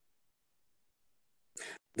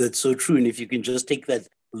 That's so true. And if you can just take that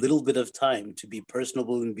little bit of time to be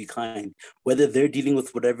personable and be kind, whether they're dealing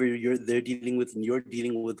with whatever they're dealing with, and you're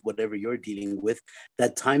dealing with whatever you're dealing with,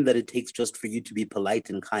 that time that it takes just for you to be polite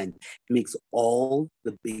and kind, it makes all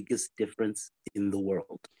the biggest difference in the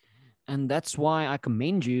world. And that's why I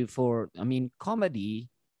commend you for, I mean, comedy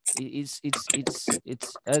is it's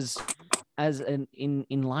as an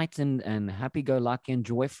enlightened and happy-go-lucky and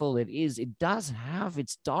joyful it is, it does have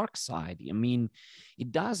its dark side. I mean,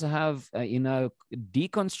 it does have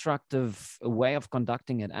deconstructive way of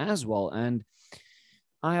conducting it as well. And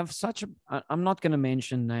I have such a, I'm not going to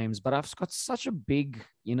mention names, but I've got such a big,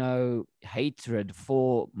 hatred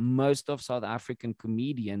for most of South African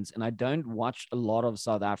comedians. And I don't watch a lot of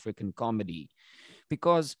South African comedy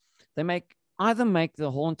because they either make the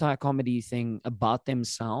whole entire comedy thing about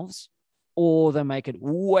themselves, or they make it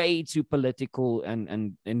way too political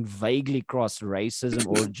and vaguely cross racism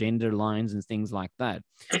or gender lines and things like that,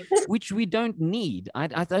 which we don't need. I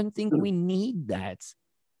don't think we need that.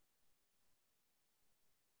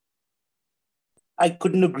 I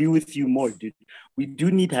couldn't agree with you more, dude. We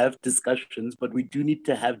do need to have discussions, but we do need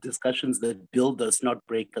to have discussions that build us, not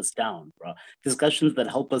break us down, bro. Discussions that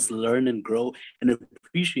help us learn and grow and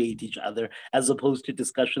appreciate each other, as opposed to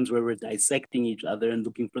discussions where we're dissecting each other and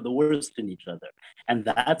looking for the worst in each other. And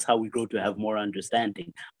that's how we grow to have more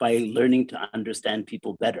understanding, by learning to understand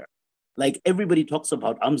people better. Like, everybody talks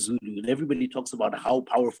about I'm Zulu, and everybody talks about how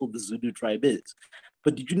powerful the Zulu tribe is.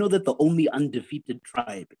 But did you know that the only undefeated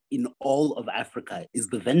tribe in all of Africa is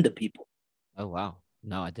the Venda people? Oh, wow.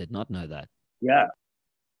 No, I did not know that. Yeah.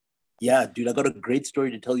 Yeah, dude, I got a great story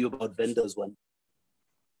to tell you about Vendas one.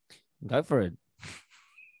 Go for it.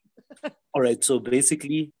 All right. So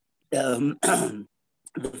basically, the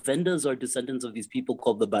Vendas are descendants of these people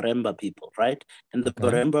called the Baremba people, right? And the Okay.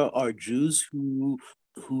 Baremba are Jews who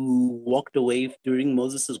walked away during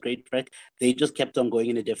Moses's great trek. They just kept on going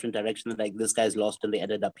in a different direction. Like, this guy's lost, and they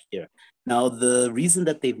ended up here. Now, the reason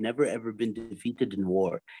that they've never ever been defeated in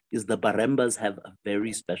war is the Barembas have a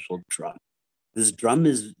very special drum. This drum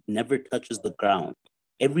never touches the ground.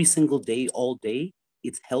 Every single day, all day,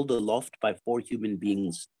 it's held aloft by four human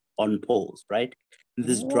beings on poles, right? And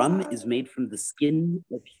this drum is made from the skin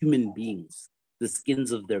of human beings, the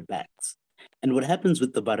skins of their backs. And what happens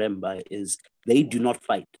with the Baremba is they do not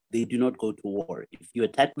fight. They do not go to war. If you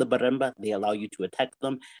attack the Baremba, they allow you to attack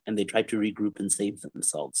them, and they try to regroup and save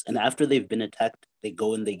themselves. And after they've been attacked, they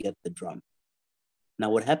go and they get the drum. Now,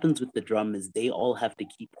 what happens with the drum is they all have to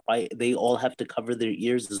keep quiet. They all have to cover their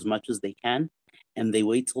ears as much as they can, and they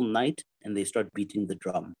wait till night and they start beating the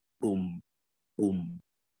drum. Boom, boom,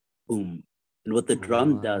 boom. And what the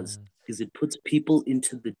drum does What? is it puts people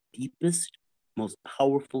into the deepest, most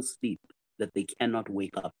powerful sleep that they cannot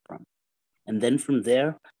wake up from. And then from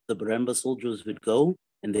there, the Baremba soldiers would go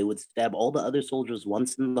and they would stab all the other soldiers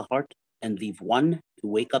once in the heart and leave one to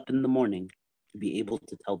wake up in the morning to be able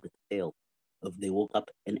to tell the tale of they woke up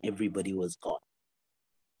and everybody was gone.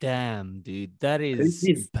 Damn, dude, that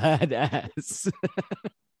is badass.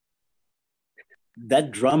 That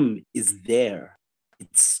drum is there.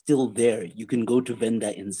 It's still there. You can go to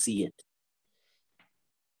Venda and see it.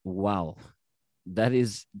 Wow. that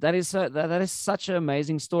is such an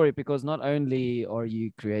amazing story, because not only are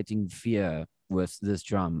you creating fear with this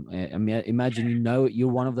drum. I mean, imagine, you're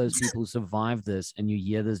one of those people who survived this, and you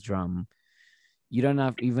hear this drum. You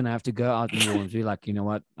don't even have to go out in war and be like, you know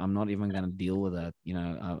what, I'm not even going to deal with that.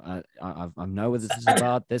 I know what this is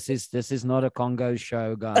about. This is not a Congo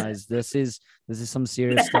show, guys. This is some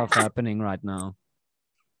serious stuff happening right now.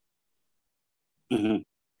 Mm-hmm.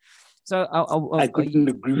 So I couldn't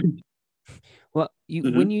agree with you. well,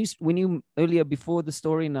 Mm-hmm. when you earlier, before the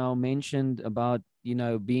story now, mentioned about,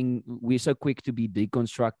 we're so quick to be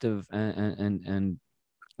deconstructive and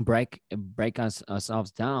break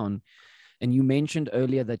ourselves down, and you mentioned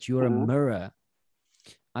earlier that you're a Mm-hmm. mirror.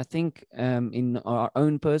 I think in our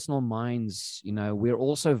own personal minds, we're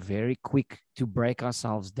also very quick to break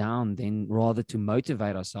ourselves down than rather to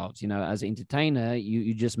motivate ourselves. As an entertainer,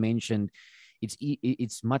 you just mentioned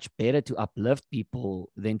it's much better to uplift people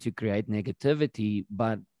than to create negativity.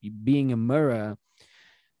 But being a mirror,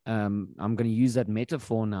 I'm going to use that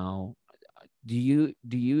metaphor now. Do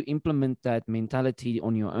you implement that mentality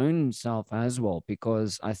on your own self as well?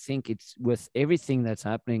 Because I think it's with everything that's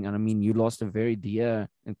happening, and I mean, you lost a very dear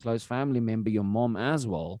and close family member, your mom as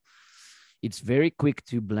well. It's very quick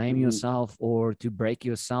to blame Mm-hmm. yourself or to break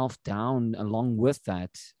yourself down along with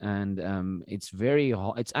that, and it's very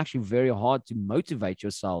hard. It's actually very hard to motivate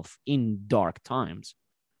yourself in dark times.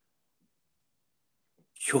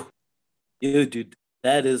 Yo, yo, dude,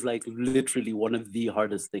 that is like literally one of the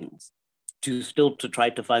hardest things. To try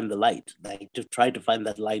to find the light, like to try to find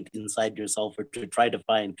that light inside yourself, or to try to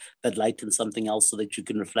find that light in something else so that you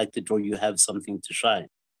can reflect it or you have something to shine.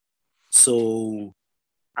 So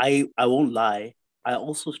I won't lie, I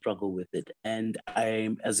also struggle with it. And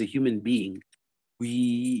I'm as a human being,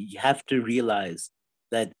 we have to realize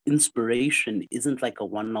that inspiration isn't like a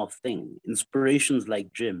one-off thing. Inspiration's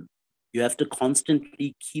like gym. You have to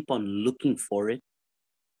constantly keep on looking for it.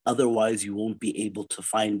 Otherwise, you won't be able to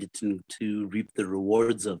find it and to reap the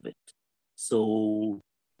rewards of it. So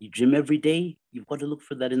you gym every day, you've got to look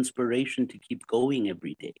for that inspiration to keep going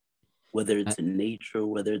every day, whether Uh, it's in nature,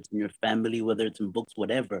 whether it's in your family, whether it's in books,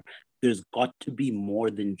 whatever. There's got to be more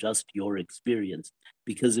than just your experience.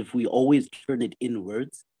 Because if we always turn it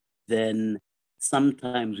inwards, then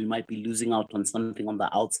sometimes we might be losing out on something on the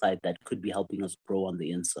outside that could be helping us grow on the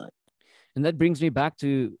inside. and that brings me back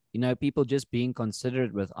to, people just being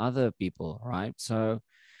considerate with other people, right? So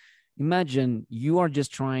imagine you are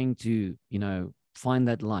just trying to, find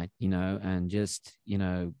that light, and just,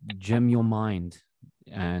 gem your mind,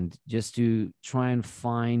 and just to try and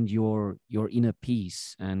find your inner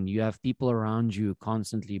peace, and you have people around you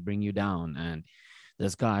constantly bring you down, and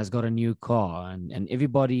this guy's got a new car, and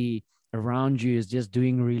everybody around you is just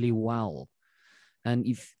doing really well. And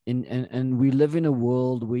if and we live in a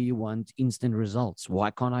world where you want instant results.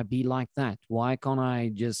 Why can't I be like that? Why can't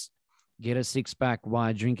I just get a six pack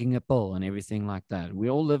while drinking a pill and everything like that? We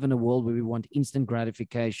all live in a world where we want instant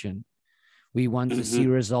gratification. We want to see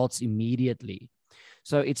Mm-hmm. results immediately.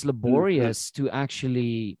 So it's Mm-hmm. laborious to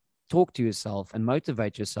actually talk to yourself and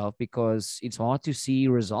motivate yourself, because it's hard to see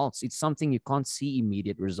results. It's something you can't see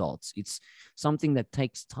immediate results. It's something that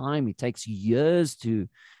takes time. It takes years to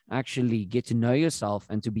actually get to know yourself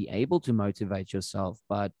and to be able to motivate yourself.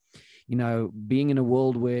 But being in a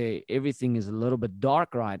world where everything is a little bit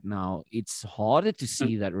dark right now, it's harder to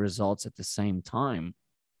see that results at the same time.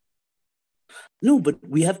 No, but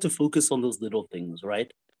we have to focus on those little things, right?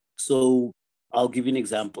 So I'll give you an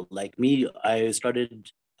example. Like me, I started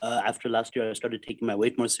after last year, I started taking my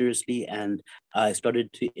weight more seriously, and I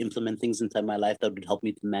started to implement things inside my life that would help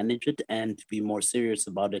me to manage it and to be more serious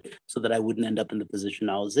about it so that I wouldn't end up in the position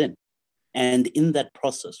I was in. And in that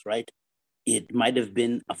process, right, it might have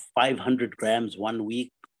been a 500 grams one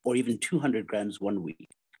week or even 200 grams one week.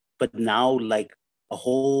 But now, like a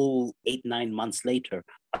whole 8, 9 months later,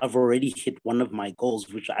 I've already hit one of my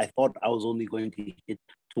goals, which I thought I was only going to hit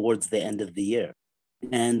towards the end of the year.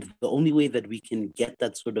 And the only way that we can get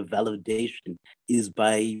that sort of validation is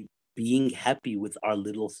by being happy with our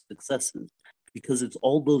little successes. Because it's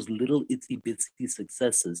all those little itsy bitsy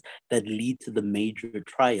successes that lead to the major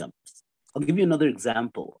triumphs. I'll give you another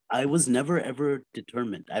example. I was never ever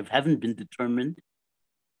determined. I haven't been determined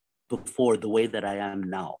before the way that I am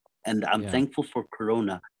now. And I'm Yeah. thankful for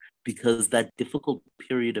Corona, because that difficult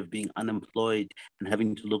period of being unemployed and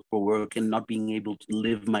having to look for work and not being able to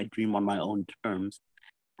live my dream on my own terms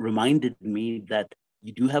reminded me that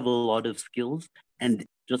you do have a lot of skills. And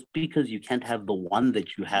just because you can't have the one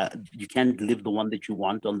that you have, you can't live the one that you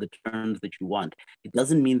want on the terms that you want, it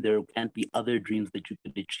doesn't mean there can't be other dreams that you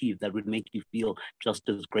could achieve that would make you feel just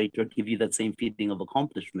as great or give you that same feeling of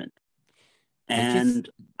accomplishment. Don't you? And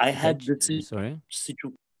I had Don't this you? Sorry.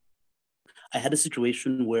 situ- I had a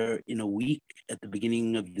situation where in a week at the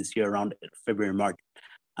beginning of this year, around February, March,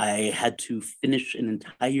 I had to finish an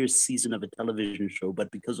entire season of a television show,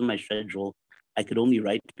 but because of my schedule, I could only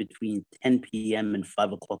write between 10 p.m. and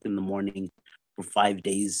 5 o'clock in the morning for 5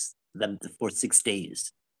 days, for 6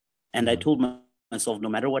 days. And I Yeah. told myself, no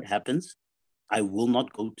matter what happens, I will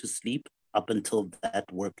not go to sleep up until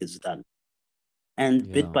that work is done.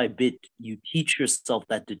 And bit Yeah. by bit, you teach yourself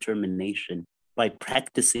that determination by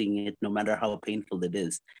practicing it, no matter how painful it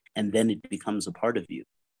is. And then it becomes a part of you.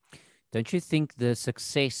 Don't you think the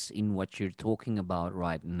success in what you're talking about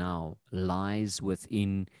right now lies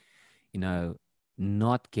within, you know,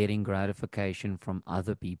 not getting gratification from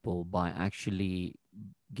other people by actually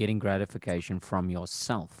getting gratification from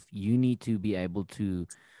yourself? You need to be able to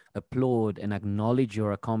applaud and acknowledge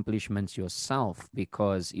your accomplishments yourself,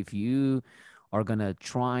 because if you are going to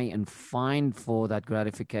try and find for that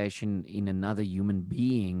gratification in another human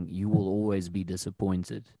being, you will always be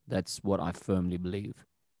disappointed. That's what I firmly believe.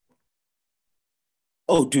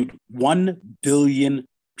 Oh, dude, 1 billion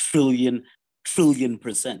trillion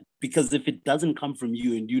percent. Because if it doesn't come from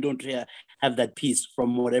you and you don't have that piece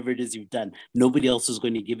from whatever it is you've done, nobody else is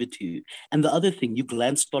going to give it to you. And the other thing, you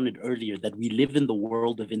glanced on it earlier, that we live in the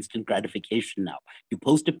world of instant gratification now. You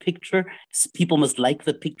post a picture, people must like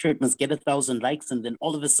the picture, it must get 1,000 likes. And then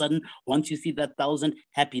all of a sudden, once you see that 1,000,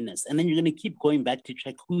 happiness. And then you're going to keep going back to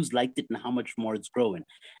check who's liked it and how much more it's growing.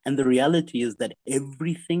 And the reality is that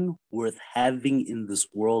everything worth having in this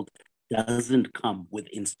world doesn't come with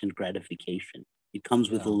instant gratification. It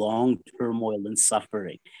comes with Yeah. long turmoil and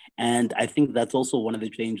suffering. And I think that's also one of the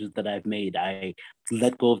changes that I've made. I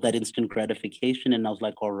let go of that instant gratification and I was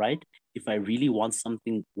like, all right, if I really want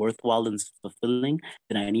something worthwhile and fulfilling,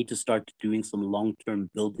 then I need to start doing some long term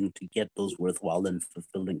building to get those worthwhile and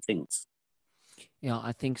fulfilling things. Yeah,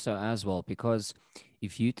 I think so as well. Because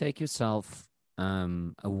if you take yourself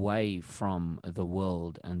away from the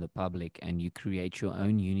world and the public and you create your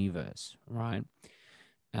own universe, right?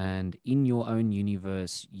 And in your own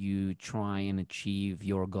universe, you try and achieve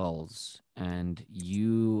your goals, and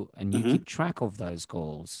you Mm-hmm. keep track of those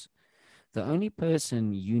goals. The only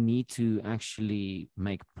person you need to actually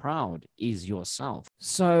make proud is yourself.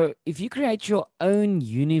 So, if you create your own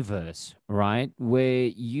universe, right, where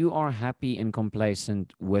you are happy and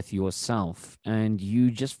complacent with yourself and you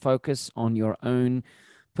just focus on your own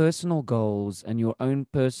personal goals and your own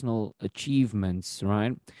personal achievements,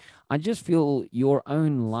 right? I just feel your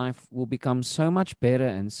own life will become so much better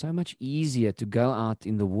and so much easier to go out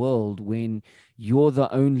in the world when you're the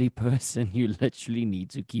only person you literally need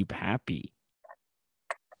to keep happy.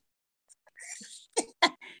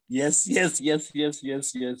 Yes. I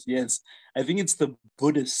think it's the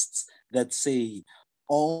Buddhists that say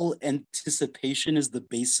all anticipation is the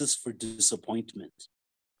basis for disappointment.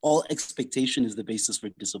 All expectation is the basis for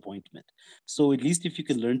disappointment. So at least if you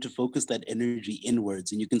can learn to focus that energy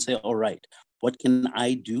inwards and you can say, all right, what can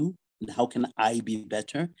I do and how can I be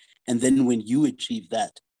better? And then when you achieve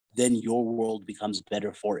that, then your world becomes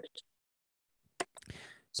better for it.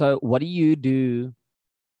 So, what do you do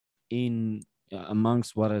in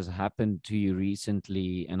amongst what has happened to you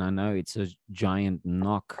recently? And I know it's a giant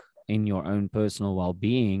knock in your own personal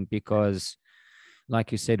well-being, because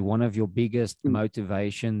like you said, one of your biggest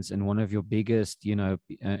motivations and one of your biggest,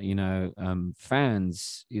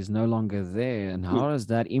 fans is no longer there. And how has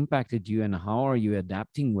that impacted you? And how are you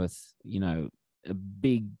adapting with, a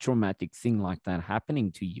big traumatic thing like that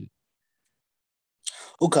happening to you?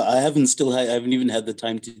 Okay, I haven't even had the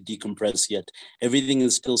time to decompress yet. Everything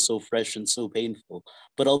is still so fresh and so painful.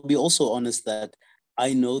 But I'll be also honest that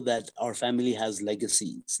I know that our family has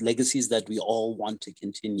legacies that we all want to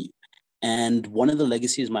continue. And one of the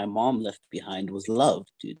legacies my mom left behind was love,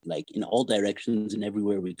 dude, like in all directions and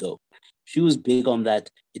everywhere we go. She was big on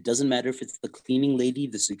that. It doesn't matter if it's the cleaning lady,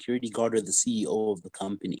 the security guard, or the CEO of the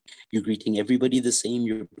company. You're greeting everybody the same.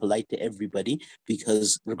 You're polite to everybody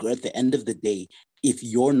because at the end of the day, if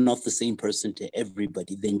you're not the same person to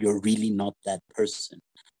everybody, then you're really not that person.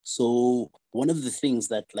 So one of the things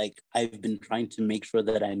that like I've been trying to make sure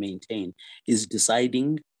that I maintain is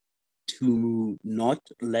deciding to not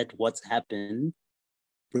let what's happened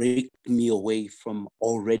break me away from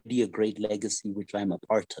already a great legacy which I'm a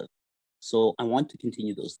part of. So I want to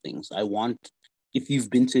continue those things. If you've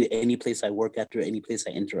been to any place I work at or any place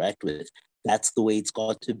I interact with, that's the way it's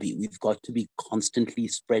got to be. We've got to be constantly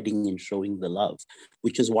spreading and showing the love,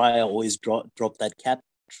 which is why I always drop that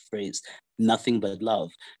catchphrase, nothing but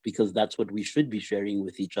love, because that's what we should be sharing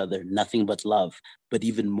with each other, nothing but love, but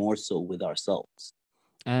even more so with ourselves.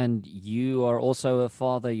 And you are also a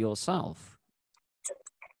father yourself.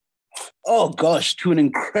 Oh gosh, to an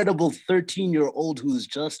incredible 13-year-old who's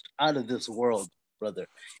just out of this world, brother.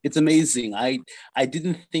 It's amazing. I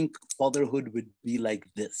didn't think fatherhood would be like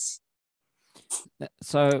this.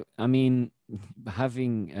 So, I mean,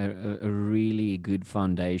 having a really good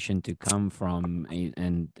foundation to come from,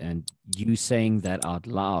 and you saying that out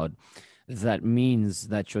loud, that means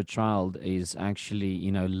that your child is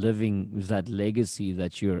actually, living that legacy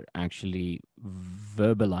that you're actually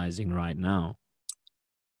verbalizing right now.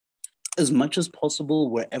 As much as possible,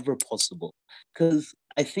 wherever possible. Because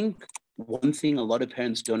I think one thing a lot of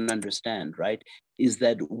parents don't understand, right, is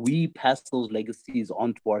that we pass those legacies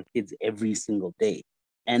on to our kids every single day.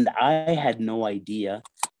 And I had no idea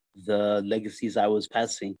the legacies I was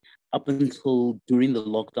passing up until during the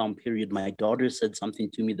lockdown period. My daughter said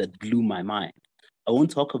something to me that blew my mind. I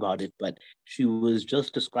won't talk about it, but she was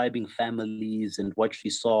just describing families and what she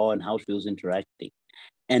saw and how she was interacting.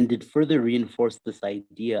 And it further reinforced this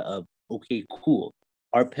idea of, okay, cool.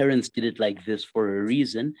 Our parents did it like this for a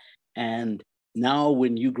reason. And now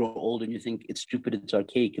when you grow old and you think it's stupid, it's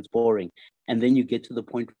archaic, it's boring, and then you get to the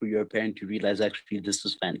point where you're a parent, you realize actually this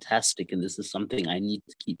is fantastic and this is something I need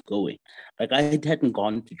to keep going. Like I hadn't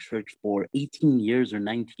gone to church for 18 years or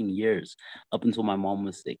 19 years up until my mom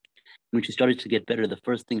was sick. When she started to get better, the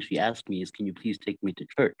first thing she asked me is, can you please take me to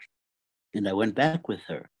church? And I went back with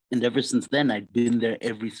her. And ever since then, I'd been there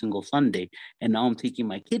every single Sunday. And now I'm taking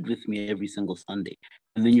my kid with me every single Sunday.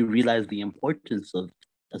 And then you realize the importance of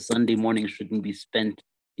a Sunday morning shouldn't be spent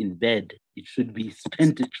in bed. It should be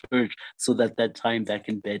spent at church so that that time back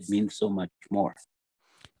in bed means so much more.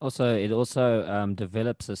 Also, it also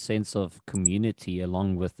develops a sense of community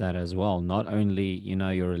along with that as well. Not only,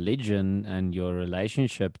 your religion and your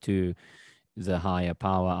relationship to the higher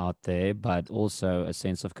power out there, but also a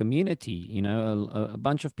sense of community, a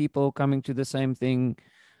bunch of people coming to the same thing,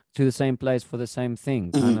 to the same place for the same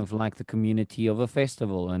thing, kind Mhm. of like the community of a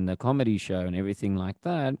festival and a comedy show and everything like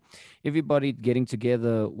that. Everybody getting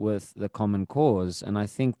together with the common cause. And I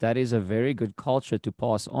think that is a very good culture to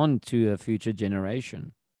pass on to a future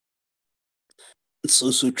generation. It's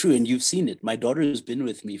so true. And you've seen it. My daughter has been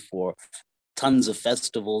with me for tons of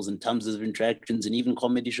festivals and tons of interactions and even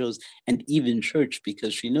comedy shows and even church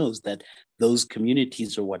because she knows that those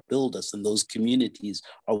communities are what build us and those communities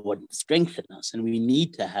are what strengthen us, and we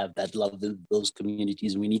need to have that love in those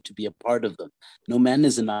communities and we need to be a part of them. No man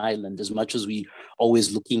is an island. As much as we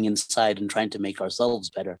always looking inside and trying to make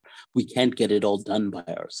ourselves better, we can't get it all done by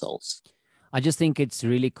ourselves. I just think it's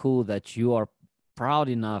really cool that you are proud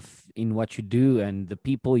enough in what you do and the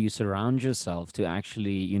people you surround yourself to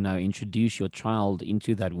actually, introduce your child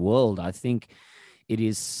into that world. I think it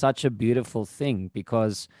is such a beautiful thing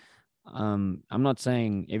because I'm not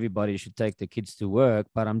saying everybody should take the kids to work,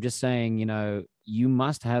 but I'm just saying, you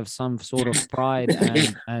must have some sort of pride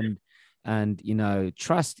and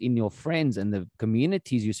trust in your friends and the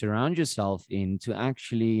communities you surround yourself in to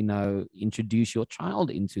actually, introduce your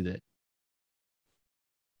child into that.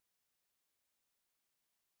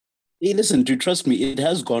 Hey, listen, to trust me, it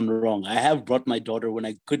has gone wrong. I have brought my daughter when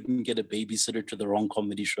I couldn't get a babysitter to the wrong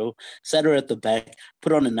comedy show, sat her at the back,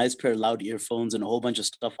 put on a nice pair of loud earphones and a whole bunch of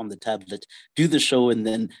stuff on the tablet, do the show, and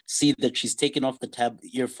then see that she's taken off the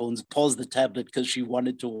earphones, pause the tablet because she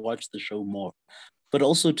wanted to watch the show more. But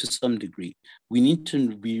also to some degree, we need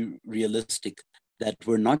to be realistic that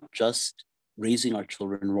we're not just raising our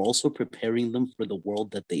children, we're also preparing them for the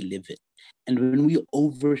world that they live in. And when we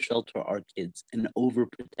over shelter our kids and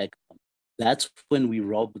overprotect them, that's when we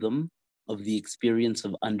rob them of the experience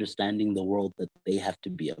of understanding the world that they have to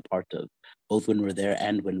be a part of, both when we're there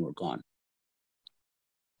and when we're gone.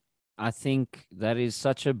 I think that is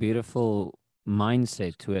such a beautiful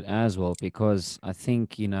mindset to it as well, because I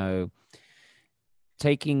think,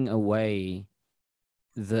 taking away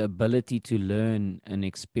the ability to learn and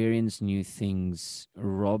experience new things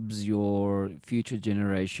robs your future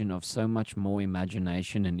generation of so much more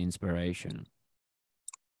imagination and inspiration.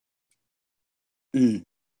 Mm,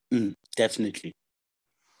 definitely.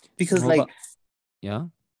 Because, Well, like, but yeah.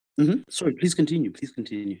 sorry, please continue. Please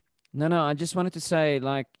continue. No, no, I just wanted to say,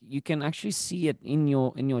 like, you can actually see it in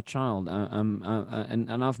your child.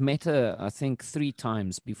 And I've met her, I think, 3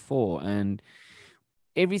 times before, and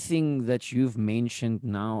everything that you've mentioned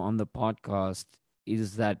now on the podcast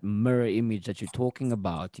is that mirror image that you're talking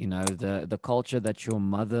about. The culture that your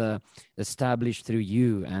mother established through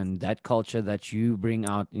you, and that culture that you bring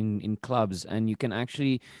out in clubs, and you can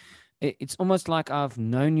actually it's almost like I've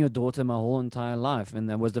known your daughter my whole entire life, and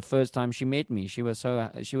that was the first time she met me. She was so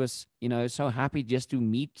happy just to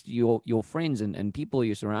meet your friends and people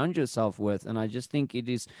you surround yourself with, and I just think it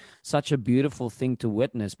is such a beautiful thing to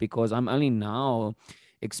witness because I'm only now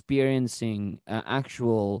experiencing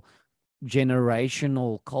actual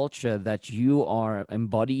generational culture that you are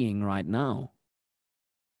embodying right now.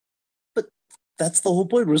 But that's the whole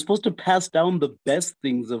point. We're supposed to pass down the best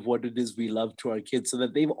things of what it is we love to our kids so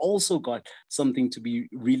that they've also got something to be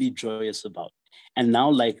really joyous about. And now,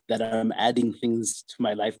 like that, I'm adding things to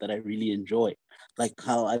my life that I really enjoy. Like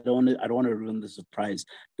how I don't want to ruin the surprise.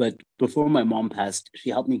 But before my mom passed, she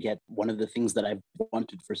helped me get one of the things that I've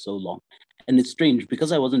wanted for so long. And it's strange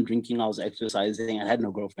because I wasn't drinking, I was exercising, I had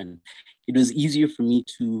no girlfriend. It was easier for me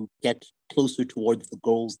to get closer towards the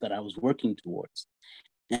goals that I was working towards.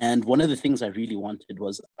 And one of the things I really wanted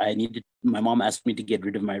was my mom asked me to get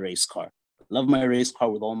rid of my race car. I love my race car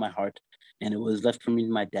with all my heart. And it was left for me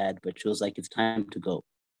and my dad, but she was like, it's time to go.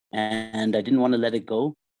 And I didn't want to let it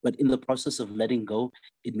go. But in the process of letting go,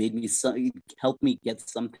 it helped me get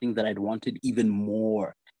something that I'd wanted even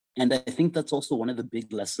more. And I think that's also one of the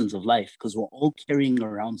big lessons of life because we're all carrying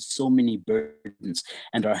around so many burdens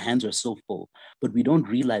and our hands are so full. But we don't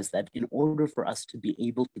realize that in order for us to be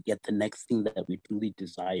able to get the next thing that we truly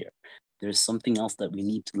desire, there's something else that we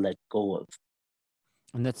need to let go of.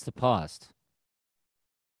 And that's the past.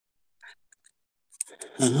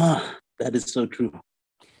 That is so true.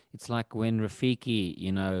 It's like when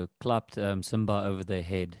Rafiki, clapped Simba over the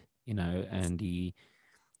head, and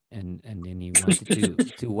then he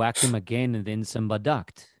wanted to whack him again, and then Simba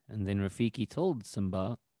ducked. And then Rafiki told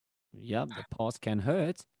Simba, yeah, the past can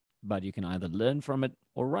hurt, but you can either learn from it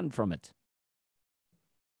or run from it.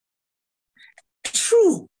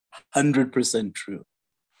 True. 100% true.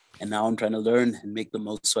 And now I'm trying to learn and make the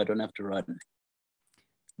most so I don't have to run.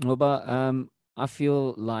 Nqoba, I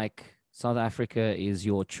feel like South Africa is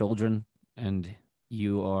your children, and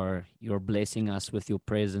you're blessing us with your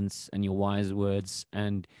presence and your wise words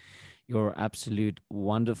and your absolute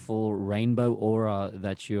wonderful rainbow aura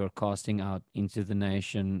that you're casting out into the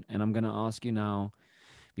nation. And I'm going to ask you now,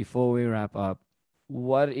 before we wrap up,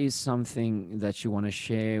 what is something that you want to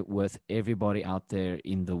share with everybody out there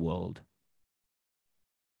in the world?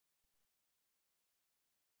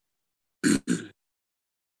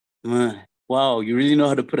 Wow, you really know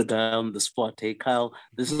how to put a guy on the spot, hey Kyle.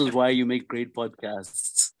 This is why you make great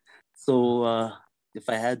podcasts. So if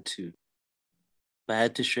I had to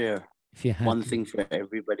share If you had one to. thing for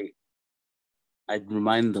everybody, I'd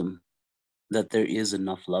remind them that there is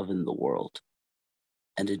enough love in the world,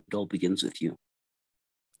 and it all begins with you.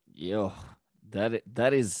 Yo,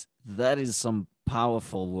 that is some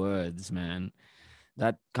powerful words, man.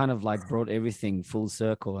 That kind of like brought everything full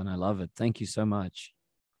circle, and I love it. Thank you so much.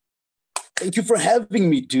 Thank you for having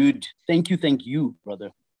me, dude. Thank you, brother.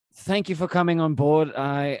 Thank you for coming on board.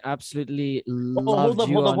 I absolutely Oh, loved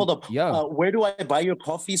you on. hold up. Yo, Where do I buy your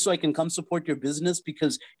coffee so I can come support your business?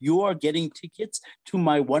 Because you are getting tickets to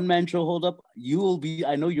my one-man show. Hold up.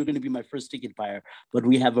 I know you're going to be my first ticket buyer, but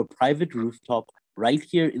we have a private rooftop right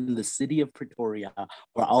here in the city of Pretoria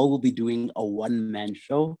where I will be doing a one-man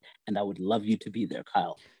show, and I would love you to be there,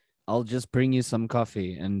 Kyle. I'll just bring you some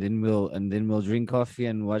coffee, and then we'll drink coffee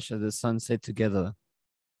and watch the sunset together.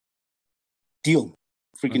 Deal.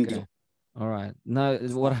 Freaking Okay. deal. All right. No,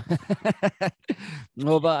 what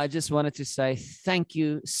Nqoba, I just wanted to say thank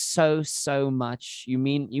you so, so much. You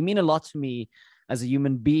mean a lot to me as a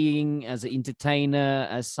human being, as an entertainer,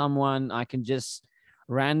 as someone I can just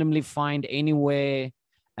randomly find anywhere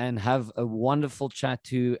and have a wonderful chat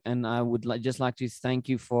to. And I would just like to thank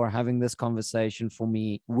you for having this conversation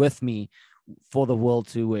with me for the world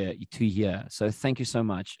to hear. So thank you so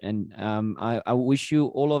much. And I wish you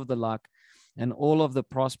all of the luck and all of the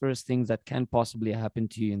prosperous things that can possibly happen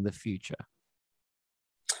to you in the future.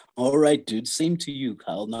 All right, dude. Same to you,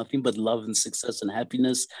 Kyle. Nothing but love and success and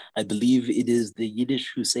happiness. I believe it is the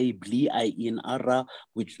Yiddish who say "Bli in ara,"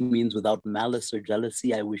 which means without malice or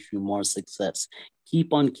jealousy. I wish you more success.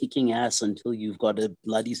 Keep on kicking ass until you've got a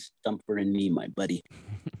bloody stumper in me, my buddy.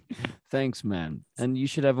 Thanks, man. And you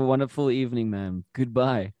should have a wonderful evening, man.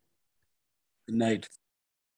 Goodbye. Good night.